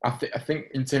 I think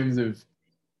in terms of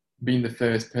being the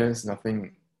first person, I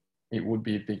think it would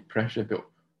be a big pressure. But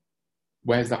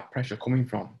where's that pressure coming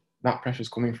from? That pressure's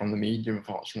coming from the media,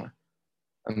 unfortunately,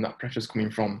 and that pressure's coming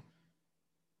from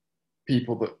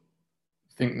people that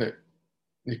think that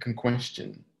they can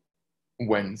question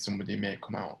when somebody may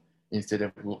come out, instead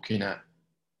of looking at,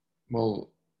 well,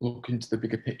 look into the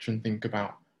bigger picture and think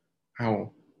about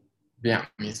how the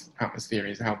atmosphere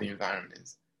is, how the environment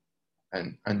is,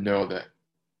 and know that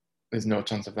there's no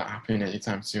chance of that happening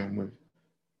anytime soon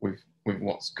with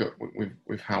what's good,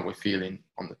 with how we're feeling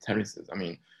on the terraces. I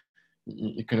mean,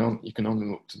 you can only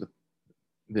look to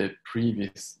the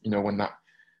previous, when that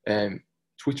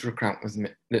Twitter account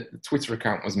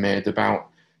was made about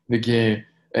the gay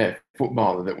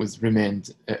footballer that was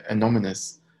remained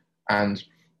anonymous, and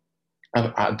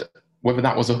whether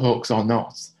that was a hoax or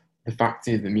not, the fact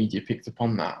is the media picked up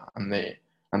on that, and they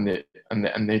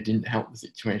didn't help the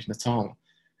situation at all.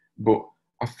 But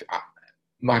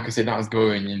like I said, that was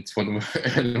going into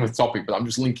another topic, but I'm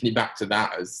just linking it back to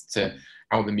that as to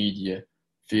how the media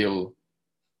feel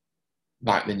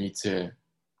like they need to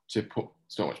put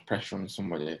so much pressure on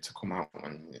somebody to come out,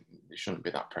 when it shouldn't be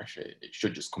that pressure. It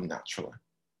should just come naturally.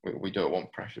 We don't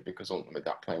want pressure, because ultimately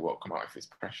that player won't come out if it's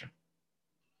pressure.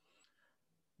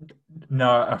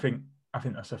 No, I think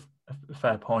that's a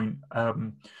fair point.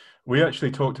 We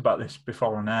actually talked about this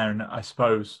before on air, and I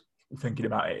suppose thinking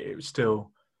about it, it would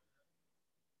still,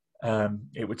 the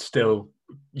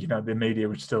media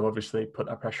would still obviously put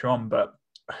that pressure on. But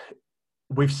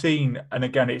we've seen, and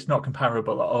again, it's not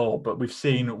comparable at all, but we've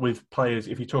seen with players,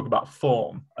 if you talk about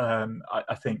form,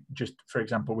 I think just, for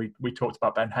example, we talked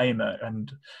about Ben Hamer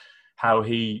and how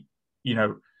he,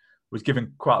 was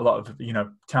given quite a lot of,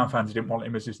 Town fans didn't want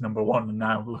him as his number one, and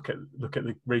now look at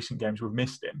the recent games, we've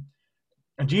missed him.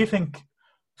 And do you think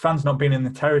fans not being in the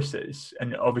terraces,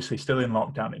 and obviously still in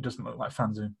lockdown, it doesn't look like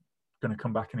fans are going to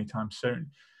come back anytime soon,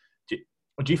 do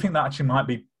you think that actually might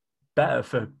be better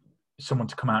for someone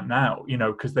to come out now,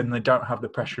 because then they don't have the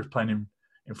pressure of playing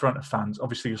in front of fans?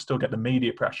 Obviously you'll still get the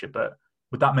media pressure, but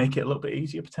would that make it a little bit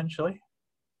easier potentially?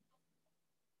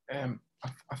 I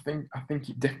think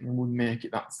it definitely would make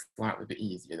it that slightly bit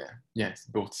easier there. Yes,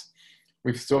 but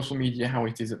with social media how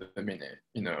it is at the minute,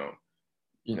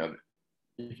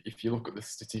 if you look at the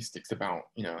statistics about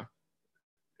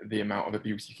the amount of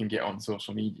abuse you can get on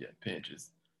social media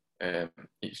pages,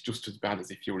 it's just as bad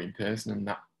as if you were in person, and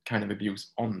that kind of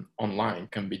abuse online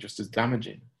can be just as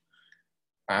damaging.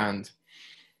 And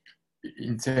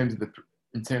in terms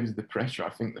of the pressure, I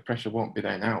think the pressure won't be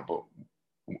there now, but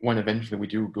when eventually we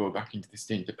do go back into the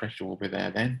stage, the pressure will be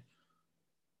there then.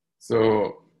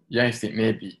 So yes, it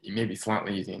may be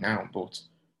slightly easier now, but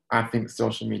I think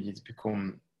social media has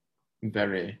become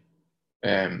very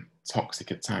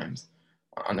toxic at times,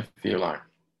 and I feel like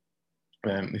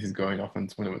this is going off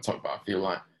into what we talk about. I feel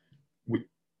like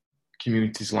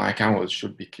communities like ours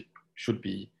should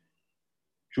be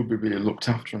really looked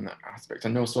after in that aspect. I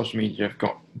know social media have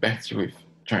got better with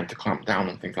trying to clamp down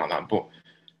on things like that, but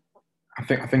I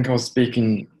think I was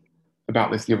speaking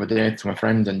about this the other day to my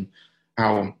friend, and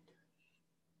how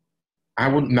I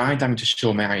wouldn't mind having to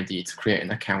show my ID to create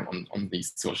an account on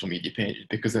these social media pages,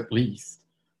 because at least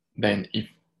then if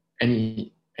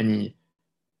any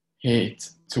hate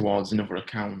towards another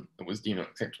account that was deemed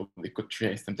unacceptable, they could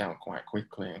trace them down quite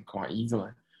quickly and quite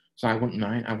easily. So I wouldn't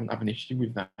mind. I wouldn't have an issue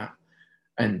with that.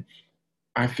 And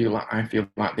I feel like the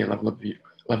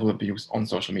level of abuse on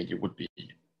social media would be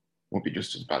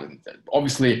just as bad.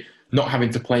 Obviously, not having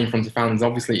to play in front of fans,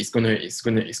 obviously it's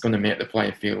gonna make the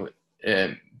player feel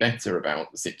better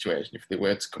about the situation if they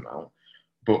were to come out.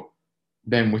 But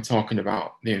then we're talking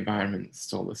about the environment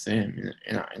still the same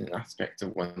in an aspect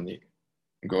of when they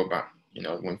go back,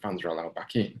 when fans are allowed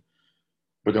back in.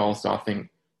 But also, I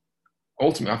think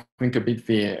ultimately, a big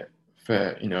fear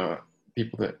for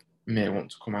people that may want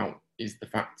to come out is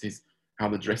how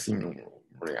the dressing room will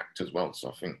react as well. So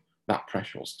I think that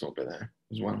pressure will still be there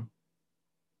as well.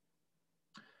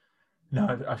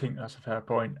 No, I think that's a fair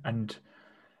point. And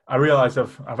I realise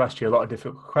I've asked you a lot of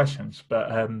difficult questions,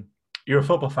 but You're a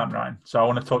football fan, Ryan, so I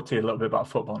want to talk to you a little bit about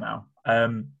football now.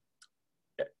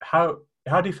 How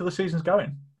do you feel the season's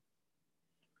going?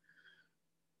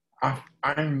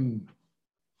 I'm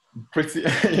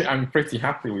pretty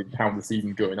happy with how the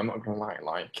season's going. I'm not gonna lie.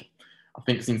 Like, I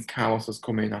think since Carlos has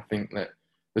come in, I think that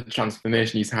the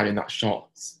transformation he's had in that short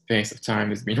space of time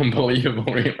has been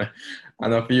unbelievable, really.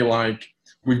 And I feel like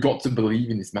we've got to believe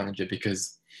in this manager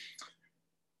because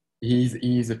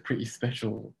he's a pretty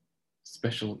special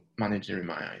manager in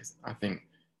my eyes. I think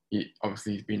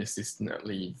he's been assistant at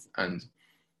Leeds and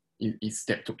he's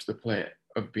stepped up to the plate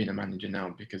of being a manager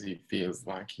now because he feels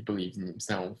like he believes in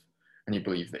himself and he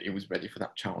believes that he was ready for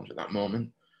that challenge at that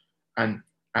moment. And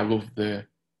I love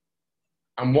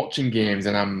I'm watching games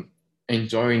and I'm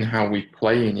enjoying how we're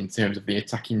playing in terms of the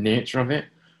attacking nature of it.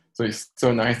 So it's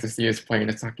so nice to see us playing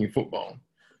attacking football.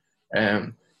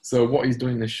 So what he's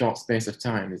done in a short space of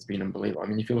time has been unbelievable. I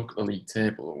mean, if you look at the league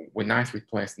table, we're nicely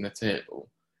placed in the table.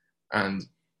 And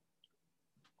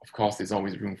of course, there's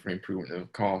always room for improvement. And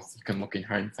of course, you can look in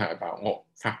hindsight about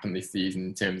what's happened this season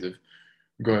in terms of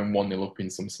going 1-0 up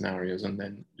in some scenarios and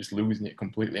then just losing it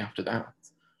completely after that.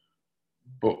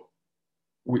 But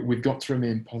we've got to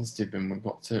remain positive and we've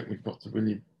got to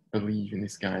really believe in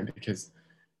this guy because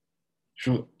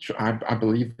I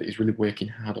believe that he's really working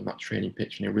hard on that training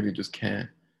pitch and he really does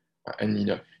care. And, you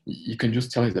know, you can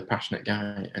just tell he's a passionate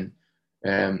guy and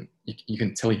you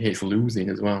can tell he hates losing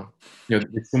as well. You know,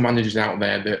 there's some managers out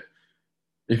there that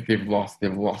if they've lost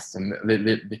and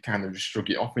they kind of just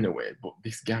shrug it off in a way. But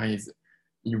this guy,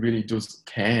 he really does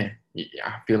care.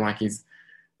 I feel like he's,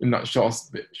 in that short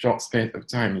space of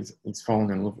time, he's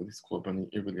fallen in love with this club and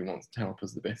he really wants to help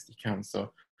us the best he can.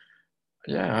 So,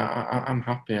 yeah, I'm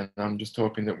happy and I'm just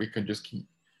hoping that we can just keep,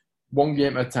 one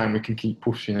game at a time, we can keep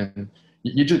pushing and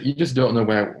you just don't know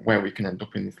where we can end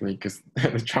up in this league because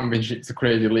the Championship's a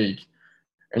crazy league.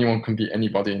 Anyone can beat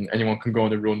anybody and anyone can go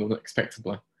on a run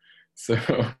unexpectedly. So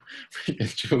we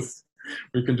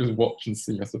can just watch and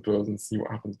see, I suppose, and see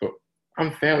what happens. But I'm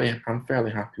fairly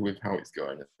happy with how it's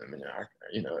going. I mean,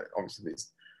 you know, obviously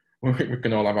we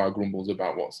can all have our grumbles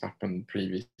about what's happened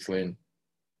previously and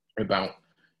about,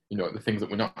 you know, the things that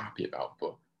we're not happy about.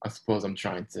 But I suppose I'm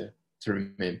trying to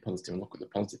remain positive and look at the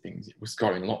positive things. We're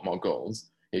scoring a lot more goals.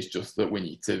 It's just that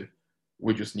we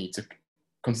just need to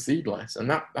concede less, and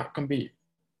that can be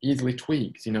easily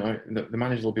tweaked. You know, the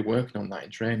managers will be working on that in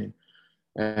training.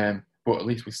 But at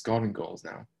least we're scoring goals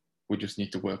now. We just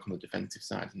need to work on the defensive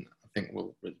side, and I think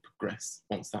we'll really progress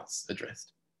once that's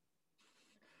addressed.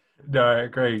 No, I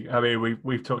agree. I mean,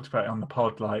 we've talked about it on the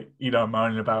pod, like, you know,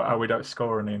 moaning about how we don't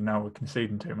score any and now we're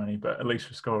conceding too many, but at least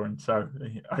we're scoring. So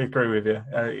I agree with you.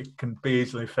 It can be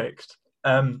easily fixed.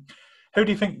 Who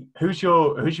do you think? Who's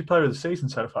your player of the season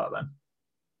so far then?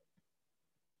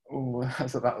 Oh,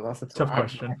 that's a tough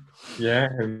question. Yeah,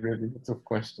 a really tough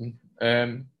question.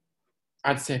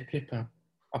 I'd say Pippa.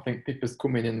 I think Pippa's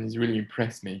come in and he's really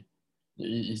impressed me.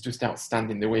 He's just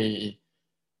outstanding the way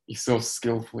he's so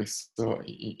skillful.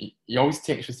 He always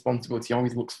takes responsibility. He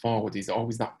always looks forward. He's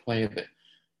always that player that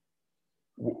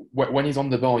when he's on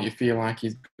the ball, you feel like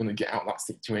he's going to get out that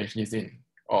situation he's in,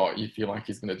 or you feel like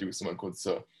he's going to do something good.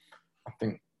 So I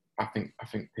think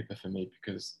Pippa for me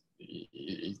because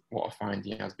what I find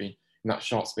he has been in that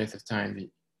short space of time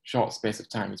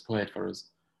he's played for us.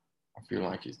 I feel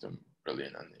like he's done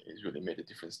brilliant and he's really made a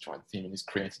difference to our team and he's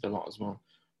created a lot as well.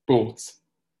 But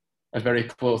a very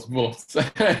close but.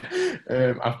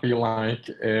 I feel like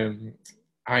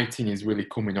Aitin is really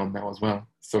coming on now as well.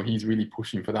 So he's really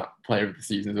pushing for that player of the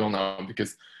season as well now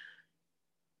because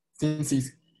since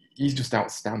he's just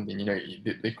outstanding. You know,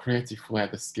 the creative flair,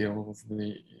 the skills,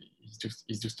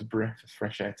 he's just a breath of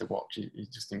fresh air to watch. He's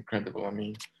just incredible. I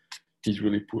mean, he's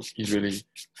really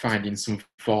finding some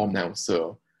form now.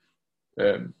 So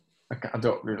I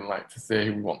don't really like to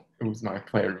say who's my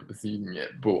player of the season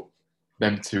yet, but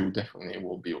them two definitely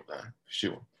will be up there for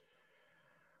sure.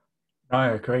 I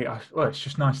agree. Well, it's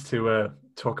just nice to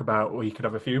talk about. Well, you could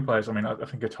have a few players. I mean, I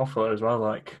think of Toffolo as well.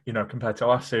 Like, you know, compared to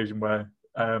last season where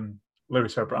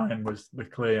Lewis O'Brien was the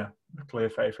clear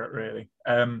favourite, really.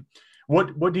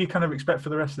 What do you kind of expect for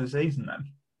the rest of the season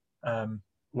then?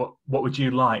 What would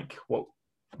you like? What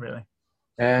really?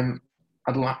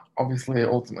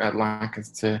 Ultimately, I'd like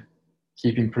us to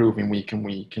keep improving week and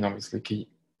week, and obviously keep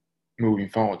moving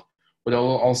forward. But I'd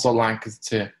also like us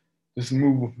to just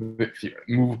move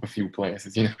up a few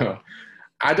places. You know,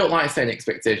 I don't like setting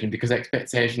expectations because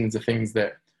expectations are things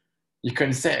that you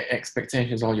can set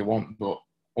expectations all you want, but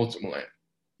ultimately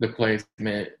the players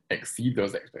may exceed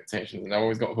those expectations, and I've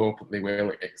always got hope that they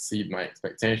will exceed my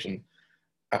expectation.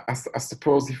 I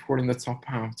suppose if we're in the top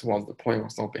half towards the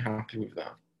playoffs, I'll be happy with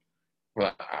that.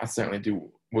 Well, I certainly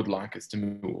would like us to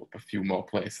move up a few more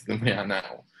places than we are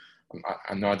now.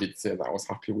 I know I did say that I was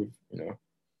happy with,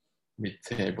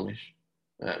 mid-table-ish,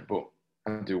 but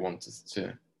I do want us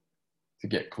to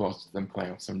get close to them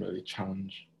playoffs and really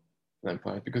challenge them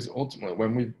players, because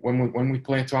ultimately when we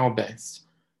play to our best,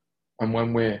 and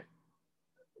when we're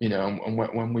and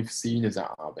when we've seen us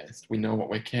at our best, we know what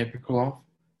we're capable of,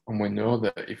 and we know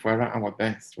that if we're at our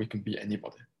best, we can beat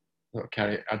anybody.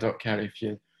 I don't care if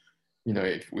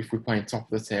if we're playing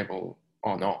top of the table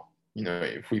or not.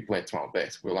 If we play to our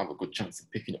best, we'll have a good chance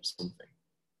of picking up something.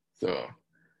 So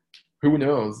who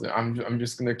knows? I'm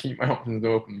just going to keep my options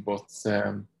open, but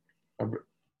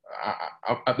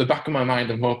at the back of my mind,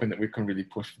 I'm hoping that we can really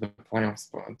push for the playoffs,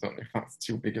 but I don't know if that's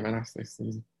too big of an ask this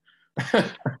season.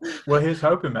 Well, here's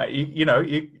hoping, mate.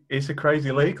 It's a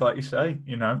crazy league, like you say.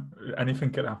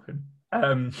 Anything can happen.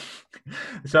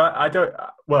 So I don't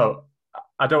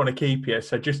want to keep you.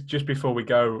 So just before we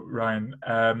go, Ryan,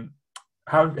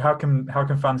 how can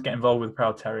fans get involved with the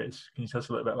Proud Terriers? Can you tell us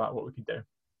a little bit about what we can do?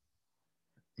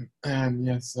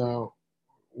 So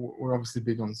we're obviously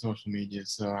big on social media.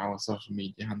 So our social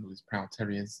media handle is Proud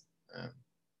Terriers,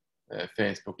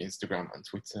 Facebook, Instagram, and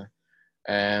Twitter.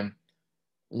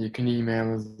 You can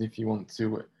email us if you want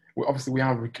to. Obviously, we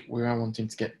are wanting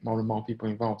to get more and more people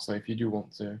involved. So if you do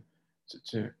want to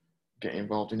get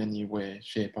involved in any way,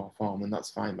 shape, or form, and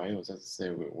that's fine by us. As I say,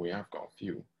 we have got a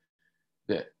few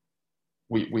that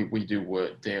we do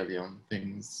work daily on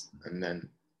things, and then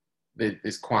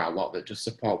there's quite a lot that just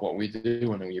support what we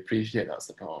do, and we appreciate that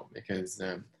support, because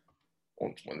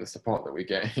ultimately the support that we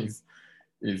get is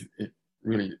it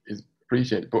really is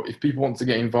appreciated. But if people want to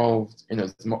get involved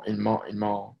in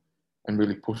more and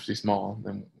really push this more,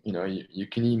 then you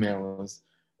can email us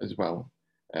as well,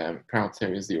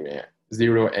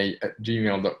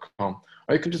 proudterrier08@gmail.com,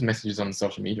 or you can just message us on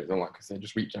social media. Like I said,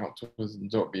 just reach out to us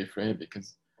and don't be afraid,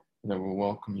 because we'll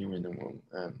welcome you in, and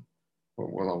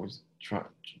we'll always try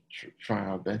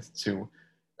our best to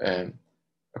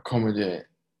accommodate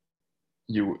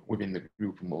you within the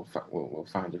group, and we'll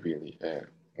find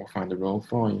a role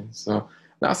for you. So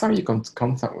that's how you come to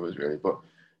contact with us, really. But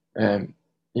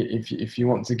if you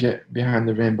want to get behind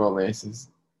the Rainbow Laces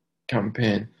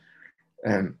campaign,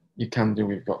 you can do.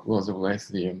 We've got loads of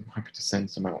laces here. I'm happy to send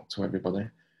some out to everybody.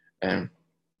 And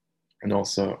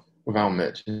also with our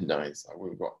merchandise,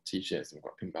 we've got t-shirts and we've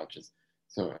got pin badges.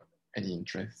 So any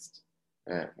interest,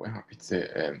 we're happy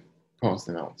to post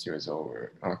them out to you as well.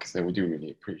 Like I said, we do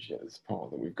really appreciate the support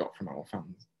that we've got from our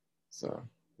fans. So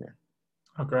yeah.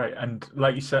 Oh, great. And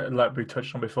like you said, like we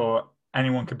touched on before,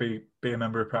 anyone could be a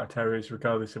member of Proud Terriers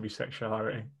regardless of your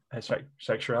sexuality. You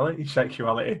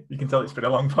can tell it's been a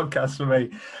long podcast for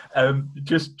me.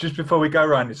 Just before we go,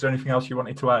 Ryan, is there anything else you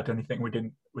wanted to add? Anything we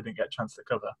didn't get a chance to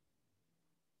cover?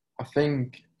 I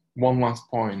think one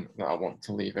last point that I want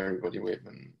to leave everybody with,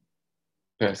 and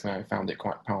personally I found it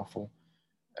quite powerful,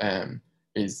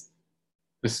 is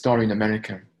the story in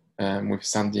America with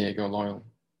San Diego Loyal.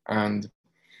 And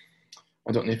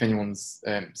I don't know if anyone's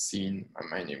seen,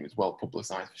 it was well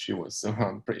publicised for sure, so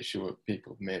I'm pretty sure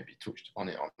people maybe touched upon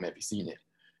it or maybe seen it.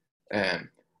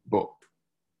 But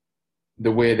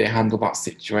the way they handled that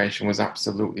situation was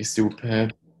absolutely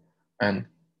superb. And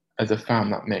as a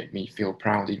fan, that made me feel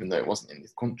proud, even though it wasn't in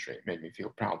this country. It made me feel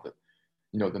proud that,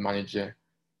 the manager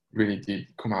really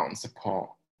did come out and support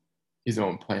his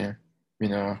own player,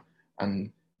 and,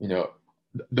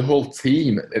 the whole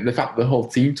team, the fact that the whole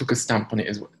team took a stand on it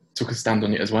as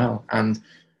well, and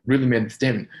really made the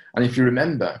statement. And if you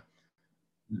remember,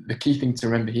 the key thing to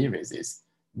remember here is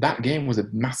that game was a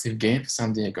massive game for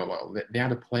San Diego. Well, they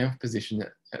had a playoff position,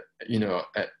 to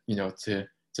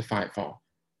fight for,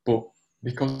 but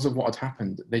because of what had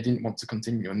happened, they didn't want to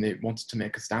continue, and they wanted to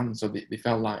make a stand. So they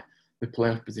felt like the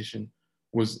playoff position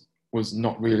was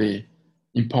not really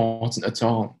important at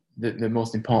all. The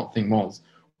most important thing was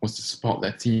to support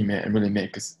their teammate and really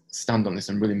make a stand on this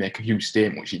and really make a huge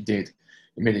statement, which it did.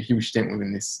 It made a huge statement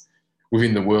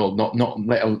within the world,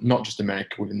 not just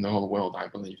America, within the whole world, I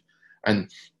believe.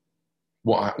 And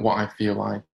what I feel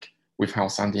like with how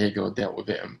San Diego dealt with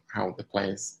it and how the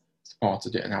players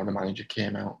supported it and how the manager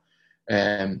came out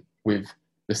with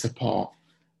the support,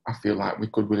 I feel like we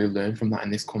could really learn from that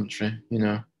in this country,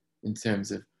 in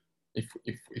terms of if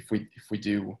we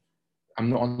do. I'm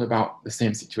not on about the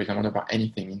same situation. I'm on about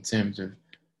anything in terms of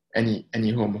any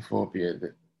homophobia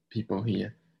that people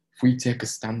hear. If we take a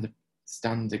stand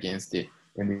against it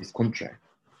in this country,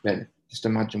 then just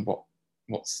imagine what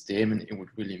statement it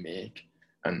would really make.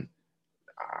 And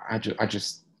I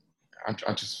just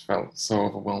felt so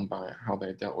overwhelmed by how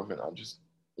they dealt with it.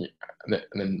 And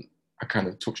then I kind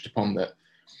of touched upon that.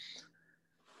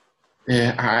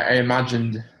 Yeah, I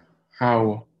imagined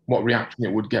what reaction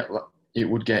it would get. It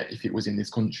would get if it was in this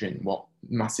country, and what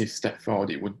massive step forward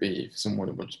it would be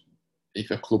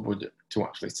if a club would to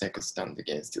actually take a stand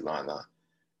against it like that,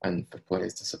 and for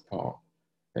players to support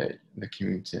the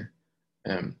community.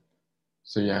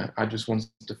 So yeah, I just wanted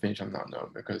to finish on that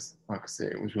note because, like I say,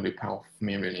 it was really powerful for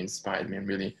me, and really inspired me, and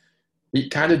really it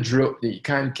kind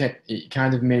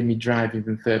of made me drive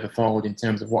even further forward in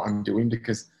terms of what I'm doing,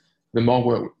 because the more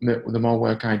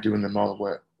work I do and the more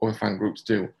work other fan groups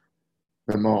do,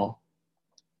 the more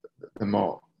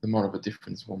of a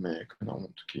difference we'll make, and I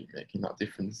want to keep making that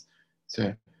difference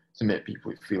to make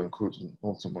people feel encouraged, and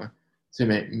ultimately to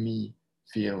make me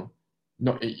feel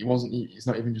it's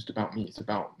not even just about me, it's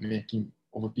about making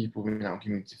other people in our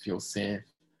community feel safe,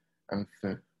 and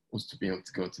for us to be able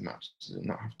to go to matches and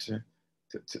not have to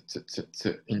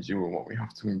endure what we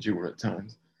have to endure at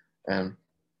times.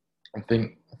 I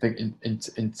think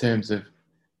in terms of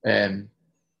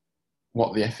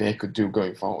what the FA could do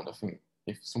going forward, I think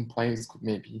if some players could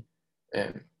maybe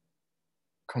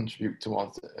contribute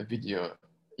towards a video,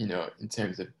 in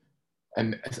terms of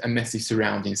a message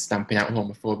surrounding stamping out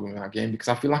homophobia in our game, because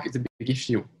I feel like it's a big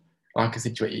issue. Like I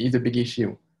said, it is a big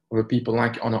issue, whether people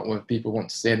like it or not, whether people want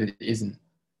to say that it isn't.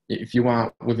 If you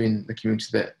are within the community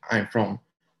that I'm from,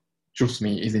 trust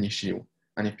me, it is an issue.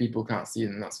 And if people can't see it,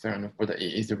 then that's fair enough, but it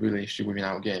is a real issue within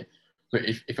our game. So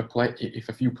if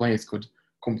a few players could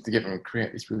come together and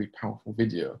create this really powerful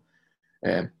video,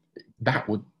 that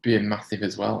would be massive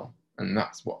as well. And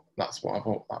that's what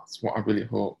I really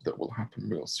hope that will happen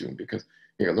real soon, because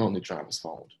it'll only drive us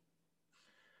forward.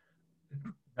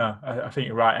 No, I think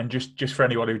you're right. And just for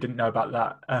anyone who didn't know about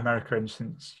that America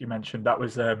instance you mentioned, that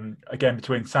was a game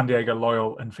between San Diego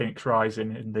Loyal and Phoenix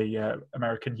Rising in the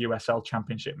American USL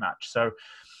Championship match. So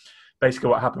basically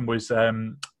what happened was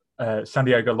San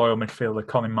Diego Loyal midfielder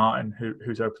Colin Martin,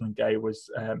 who's openly gay,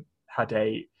 had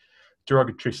a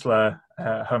derogatory slur,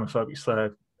 homophobic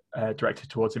slur directed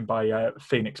towards him by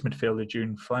Phoenix midfielder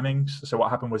June Flemings. So what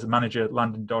happened was the manager,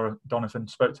 Landon Donovan,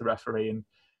 spoke to the referee,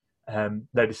 and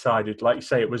they decided, like you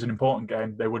say, it was an important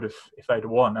game. They would have, if they'd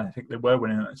won, I think they were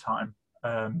winning at the time,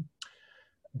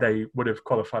 they would have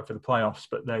qualified for the playoffs,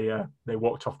 but they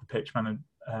walked off the pitch.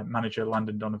 Manager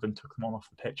Landon Donovan took them all off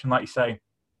the pitch. And like you say,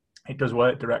 it does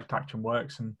work. Direct action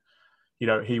works. And,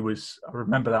 I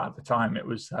remember that at the time. It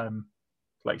was,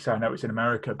 like you say, I know it's in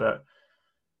America, but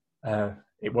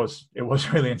it was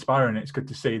really inspiring. It's good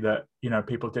to see that,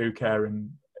 people do care, and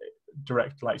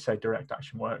direct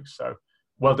action works. So,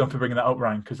 well done for bringing that up,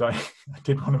 Ryan, because I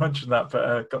did want to mention that,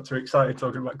 but got too excited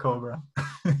talking about Cobra.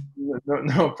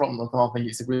 No problem at all. I think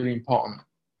it's a really important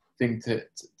thing to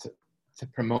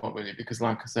promote, really, because,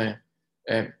 like I say,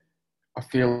 I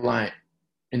feel like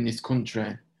in this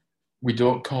country, we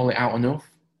don't call it out enough.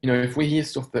 If we hear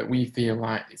stuff that we feel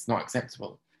like it's not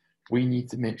acceptable, we need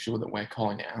to make sure that we're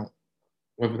calling it out,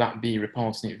 whether that be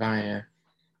reporting it via,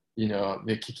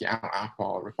 the Kick It Out app,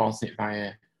 or reporting it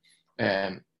via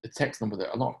the text number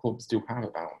that a lot of clubs do have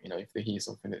about, if they hear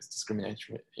something that's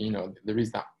discriminatory, there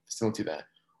is that facility there.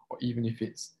 Or even if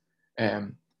it's, I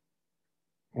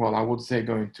would say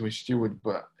going to a steward,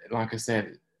 but like I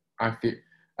said, I feel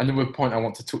another point I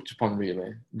want to touch upon,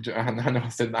 really. I know I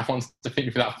said I wanted to think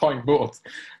of that point, but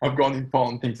I've got an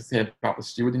important thing to say about the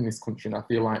stewarding in this country, and I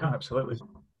feel like absolutely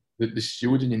the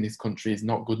stewarding in this country is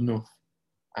not good enough.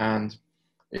 And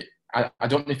I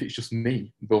don't know if it's just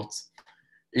me, but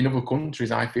in other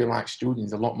countries, I feel like stewarding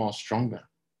is a lot more stronger.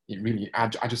 It really, I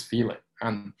just feel it.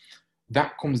 And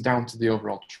that comes down to the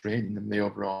overall training and the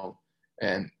overall,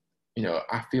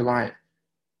 I feel like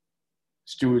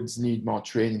stewards need more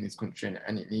training in this country,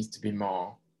 and it needs to be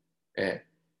more,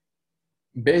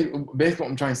 basically what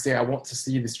I'm trying to say, I want to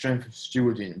see the strength of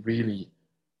stewarding really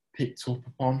picked up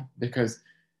upon, because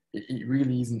it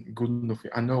really isn't good enough.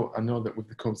 I know that with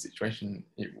the COVID situation,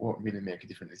 it won't really make a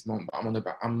difference this month,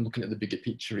 but I'm looking at the bigger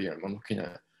picture here, and I'm looking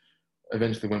at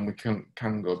eventually when we can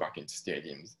go back into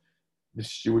stadiums, the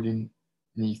stewarding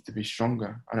needs to be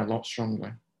stronger, and a lot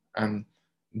stronger. And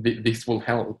this will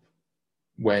help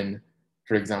when,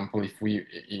 for example, if we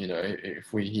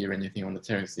hear anything on the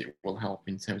terrace, it will help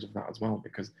in terms of that as well,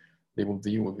 because they will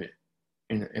deal with it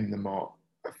in the more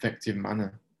effective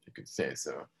manner, if you could say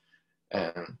so.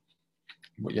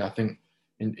 But yeah, I think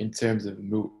in terms of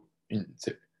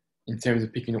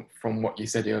picking up from what you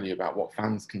said earlier about what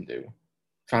fans can do,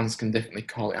 fans can definitely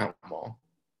call it out more,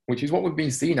 which is what we've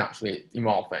been seeing actually in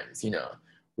more things.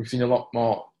 We've seen a lot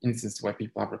more instances where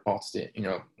people have reported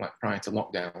it. Like prior to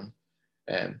lockdown,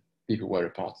 people were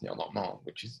reporting it a lot more,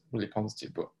 which is really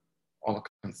positive. But all I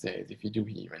can say is if you do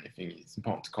hear anything, it's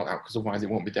important to call out, because otherwise it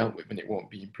won't be dealt with and it won't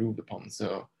be improved upon.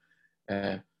 So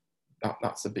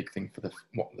that's a big thing for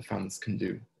what the fans can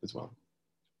do as well.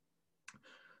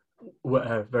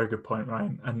 Well, very good point,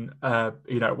 Ryan. And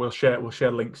we'll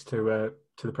share links to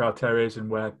the Proud Terriers and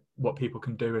what people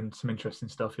can do and some interesting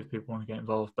stuff if people want to get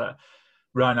involved. But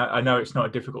Ryan, I know it's not a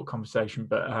difficult conversation,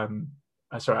 but I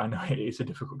know it is a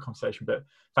difficult conversation. But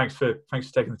thanks for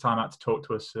taking the time out to talk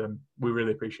to us. We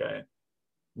really appreciate it.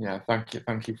 Yeah, thank you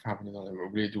for having us on. We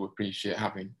really do appreciate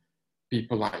having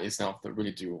people like yourself that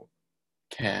really do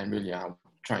care and really are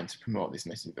trying to promote this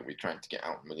message that we're trying to get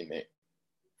out and really make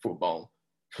football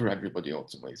for everybody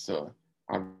ultimately. So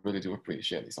I really do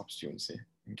appreciate this opportunity.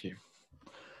 Thank you.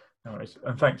 No worries.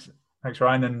 And thanks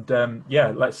Ryan. And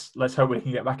let's hope we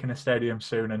can get back in the stadium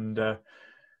soon and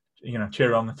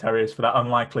cheer on the Terriers for that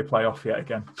unlikely playoff yet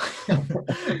again.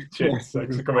 Cheers.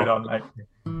 Thanks for coming on, mate.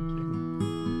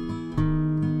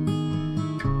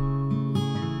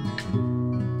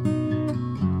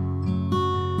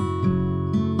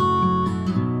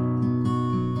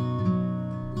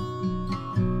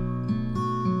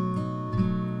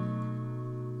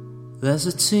 There's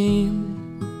a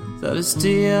team that is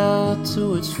dear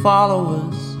to its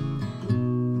followers.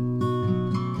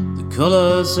 The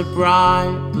colours are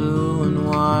bright blue and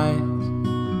white.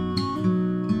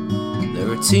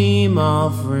 They're a team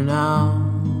of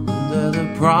renown, and they're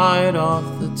the pride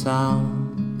of the town.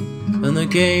 And the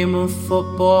game of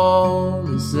football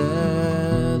is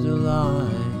their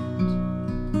delight.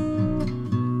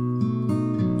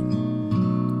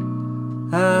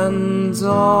 And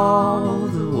all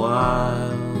the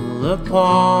while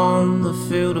upon the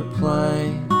field of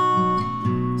play,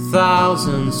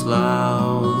 thousands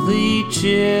loudly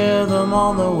cheer them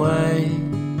on the way.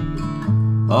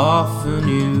 Often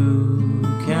you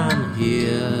can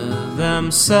hear them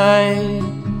say,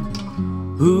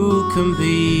 who can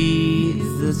beat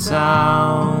the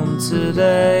town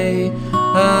today?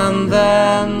 And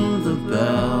then the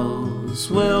bells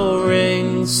will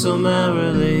ring so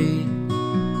merrily,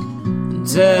 and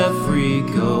every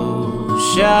goal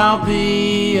shall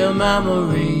be a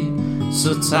memory.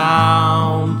 So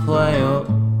town, play up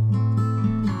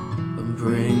and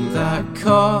bring that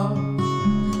cup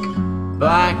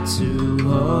back to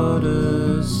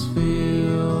Huddersfield.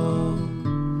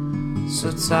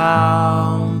 So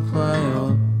town, play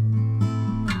up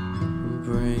and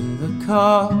bring the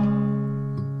cup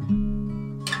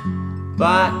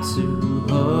back to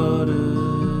Huddersfield.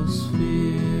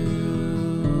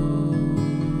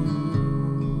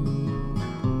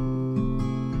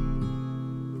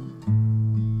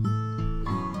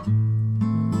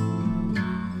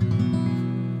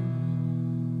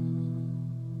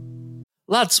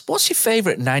 Lads, what's your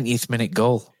favourite 90th minute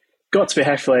goal? Got to be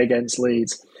Hefele against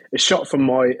Leeds. A shot from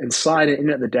Moy and sliding in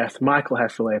at the death, Michael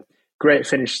Hefele. Great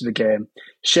finish to the game.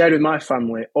 Shared with my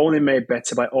family, only made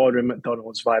better by ordering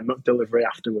McDonald's via McDelivery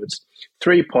afterwards.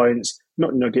 3 points,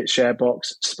 McNugget share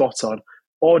box, spot on.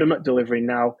 Order McDelivery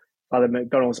now via the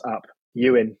McDonald's app.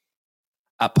 You in.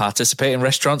 At participating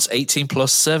restaurants, 18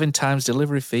 plus, serving times,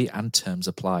 delivery fee and terms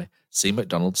apply. See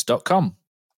mcdonalds.com.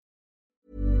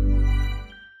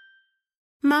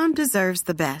 Mom deserves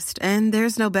the best, and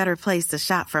there's no better place to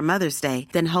shop for Mother's Day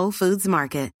than Whole Foods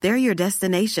Market. They're your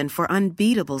destination for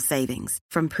unbeatable savings,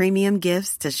 from premium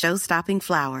gifts to show-stopping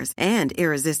flowers and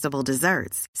irresistible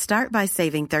desserts. Start by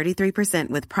saving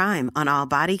 33% with Prime on all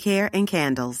body care and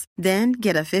candles. Then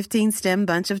get a 15-stem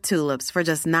bunch of tulips for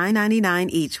just $9.99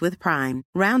 each with Prime.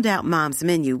 Round out Mom's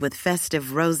menu with festive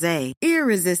rosé,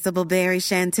 irresistible berry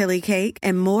chantilly cake,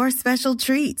 and more special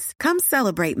treats. Come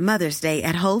celebrate Mother's Day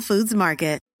at Whole Foods Market.